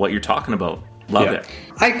level what you're talking about. Love it.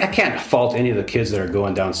 I can't fault any of the kids that are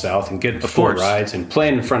going down south and getting full rides and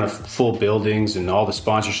playing in front of full buildings and all the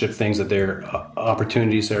sponsorship things that their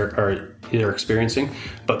opportunities are experiencing.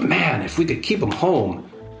 But man, if we could keep them home,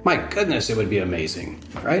 my goodness, it would be amazing,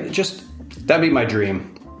 right? That'd be my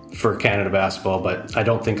dream for Canada basketball, but I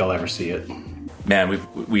don't think I'll ever see it. Man,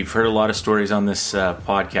 we've heard a lot of stories on this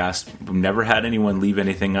podcast. We've never had anyone leave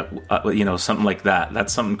anything, something like that.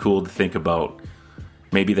 That's something cool to think about.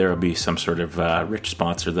 Maybe there will be some sort of rich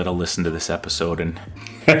sponsor that'll listen to this episode and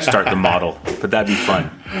start the model. But that'd be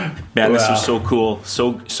fun. Man, This was so cool.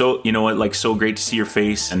 So you know what? Like, so great to see your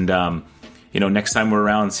face. And next time we're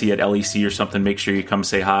around, see you at LEC or something. Make sure you come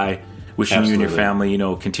say hi. Wishing you and your family,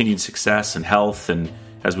 continued success and health, and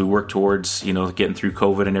as we work towards, getting through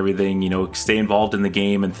COVID and everything, stay involved in the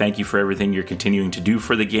game, and thank you for everything you're continuing to do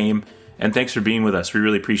for the game. And thanks for being with us. We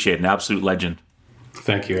really appreciate it. An absolute legend.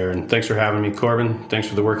 Thank you, Aaron. Thanks for having me, Corbin. Thanks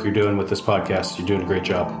for the work you're doing with this podcast. You're doing a great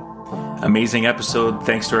job. Amazing episode.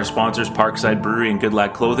 Thanks to our sponsors, Parkside Brewery and Good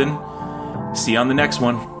Lad Clothing. See you on the next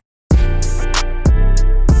one.